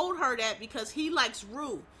 He told her that because he likes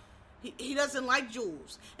Rue. He doesn't like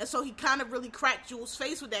Jules. And so he kind of really cracked Jules'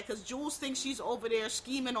 face with that, because Jules thinks she's over there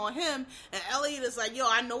scheming on him, and Elliot is like, yo,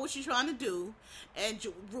 I know what you're trying to do, and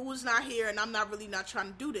Rue is not here, and I'm not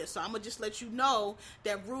trying to do this, so I'm going to just let you know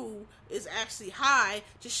that Rue is actually high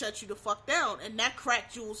to shut you the fuck down. And that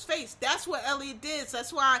cracked Jules' face. That's what Elliot did. So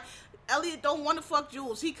that's why Elliot don't want to fuck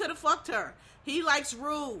Jules. He could have fucked her. He likes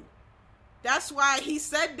Rue. That's why he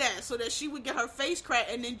said that, so that she would get her face cracked,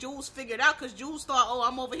 and then Jules figured out, because Jules thought, oh,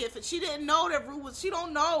 I'm over here. She didn't know that she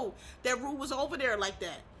don't know that Rue was over there like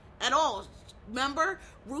that at all. Remember,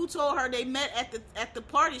 Rue told her they met at the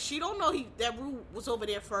party. She don't know that Rue was over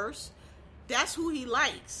there first. That's who he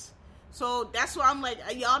likes. So that's why I'm like,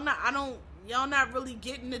 y'all not really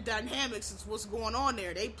getting the dynamics of what's going on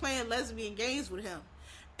there. They playing lesbian games with him,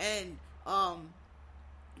 and I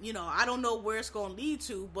don't know where it's gonna lead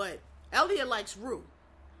to, but Elliot likes Rue.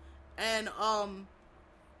 And, I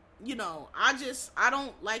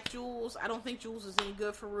don't like Jules. I don't think Jules is any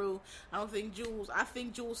good for Rue. I think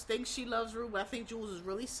Jules thinks she loves Rue, but I think Jules is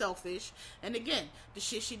really selfish. And again, the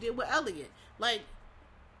shit she did with Elliot. Like,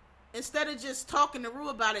 instead of just talking to Rue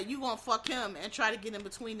about it, you gonna fuck him and try to get in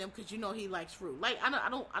between them because you know he likes Rue. Like, I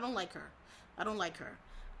don't like her. I don't like her.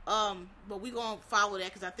 But we gonna follow that,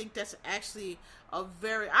 because I think that's actually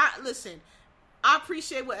listen, I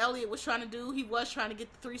appreciate what Elliot was trying to do. He was trying to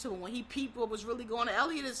get the threesome. When he peeped what was really going on,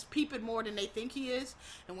 Elliot is peeping more than they think he is.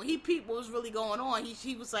 And when he peeped what was really going on,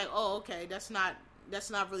 he was like, oh, okay, that's not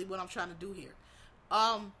really what I'm trying to do here.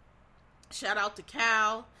 Shout out to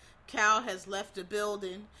Cal. Cal has left the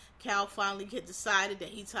building. Cal finally decided that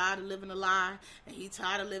he tired of living a lie, and he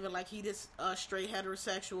tired of living like he this straight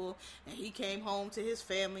heterosexual, and he came home to his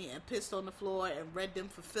family and pissed on the floor and read them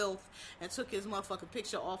for filth and took his motherfucking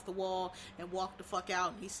picture off the wall and walked the fuck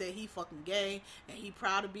out. And he said he fucking gay, and he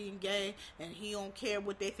proud of being gay, and he don't care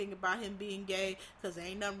what they think about him being gay, because there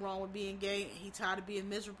ain't nothing wrong with being gay, and he tired of being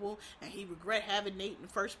miserable, and he regret having Nate in the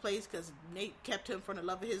first place because Nate kept him from the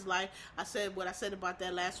love of his life. I said what I said about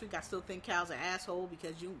that last week. I still think Cal's an asshole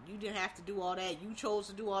because you didn't have to do all that. You chose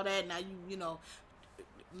to do all that. Now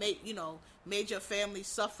made your family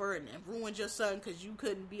suffer and ruined your son because you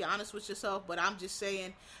couldn't be honest with yourself. But I'm just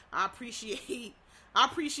saying, I appreciate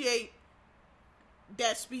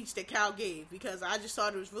that speech that Cal gave, because I just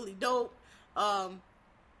thought it was really dope. And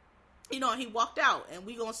he walked out, and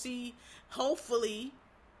we gonna see, hopefully,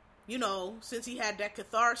 since he had that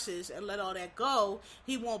catharsis and let all that go,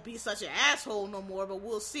 he won't be such an asshole no more, but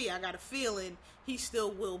we'll see. I got a feeling he still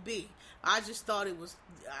will be. I just thought it was,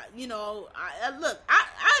 I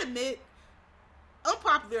admit,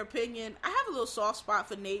 unpopular opinion, I have a little soft spot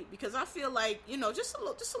for Nate, because I feel like, just a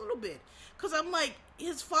little bit, because I'm like,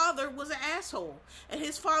 his father was an asshole, and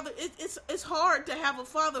his father, it's hard to have a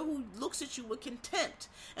father who looks at you with contempt,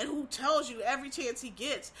 and who tells you every chance he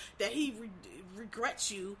gets that he regrets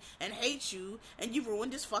you and hates you, and you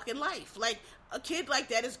ruined his fucking life. Like, a kid like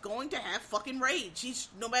that is going to have fucking rage. He's,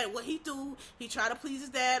 no matter what he do, he try to please his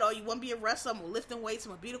dad. You want to be a wrestler? I'm gonna lifting weights.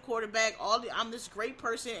 I'm gonna be the quarterback. I'm this great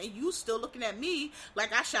person, and you still looking at me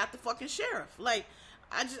like I shot the fucking sheriff. Like,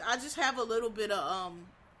 I just have a little bit of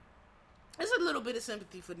there's a little bit of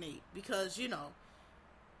sympathy for Nate, because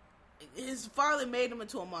his father made him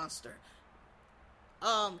into a monster.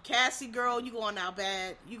 Cassie girl, you going out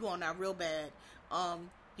bad. You going out real bad.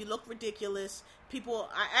 You look ridiculous.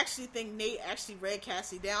 I actually think Nate actually read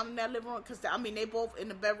Cassie down in that living room, because, they both in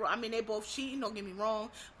the bedroom, they both cheating, don't get me wrong,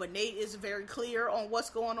 but Nate is very clear on what's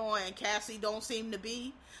going on, and Cassie don't seem to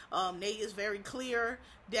be. Nate is very clear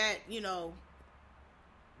that, you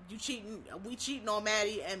cheating, we cheating on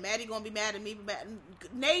Maddie, and Maddie gonna be mad at me, but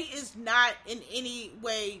Nate is not in any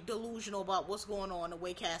way delusional about what's going on the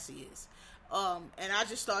way Cassie is. And I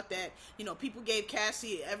just thought that, people gave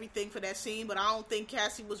Cassie everything for that scene, but I don't think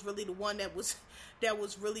Cassie was really the one that was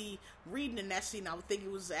really reading in that scene. I would think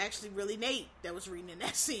it was actually really Nate that was reading in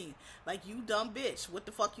that scene. Like, you dumb bitch, what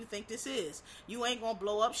the fuck you think this is? You ain't gonna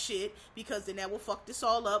blow up shit, because then that will fuck this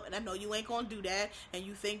all up, and I know you ain't gonna do that, and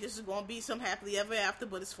you think this is gonna be some happily ever after,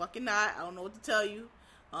 but it's fucking not. I don't know what to tell you.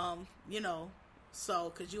 So,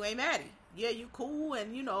 cause you ain't Maddie. Yeah, you cool,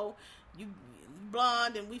 and you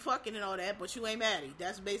blonde, and we fucking and all that, but you ain't Maddie.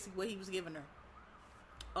 That's basically what he was giving her.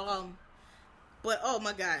 But oh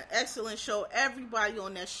my god, excellent show. Everybody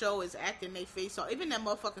on that show is acting their face off. Even that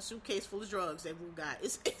motherfucking suitcase full of drugs that Rue got,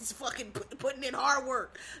 it's fucking putting in hard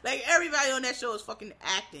work. Like, everybody on that show is fucking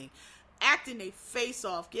acting their face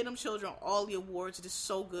off. Get them children all the awards. It is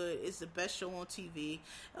so good. It's the best show on TV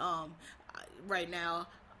right now.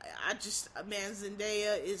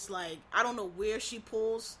 Zendaya is like, I don't know where she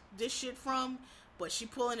pulls this shit from, but she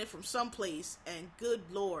pulling it from someplace, and good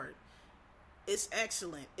lord, it's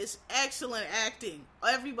excellent. It's excellent acting.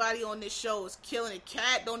 Everybody on this show is killing it.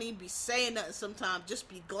 Cat don't even be saying nothing sometimes, just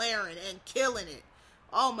be glaring and killing it.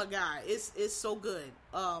 Oh my god, it's so good.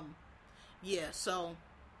 So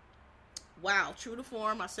wow, true to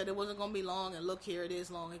form, I said it wasn't gonna be long, and look, here it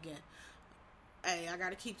is long again. Hey, I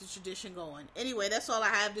gotta keep the tradition going. Anyway, that's all I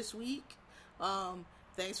have this week.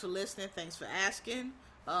 Thanks for listening. Thanks for asking.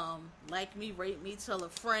 Like me, rate me, tell a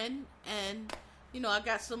friend, and I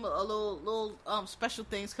got a little special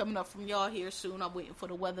things coming up from y'all here soon. I'm waiting for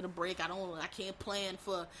the weather to break. I can't plan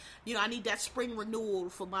for, I need that spring renewal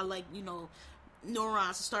for my,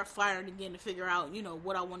 neurons to start firing again to figure out,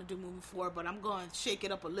 what I want to do moving forward. But I'm going to shake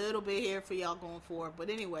it up a little bit here for y'all going forward. But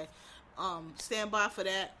anyway, stand by for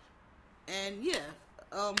that. And yeah,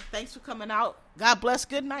 thanks for coming out. God bless.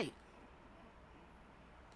 Good night.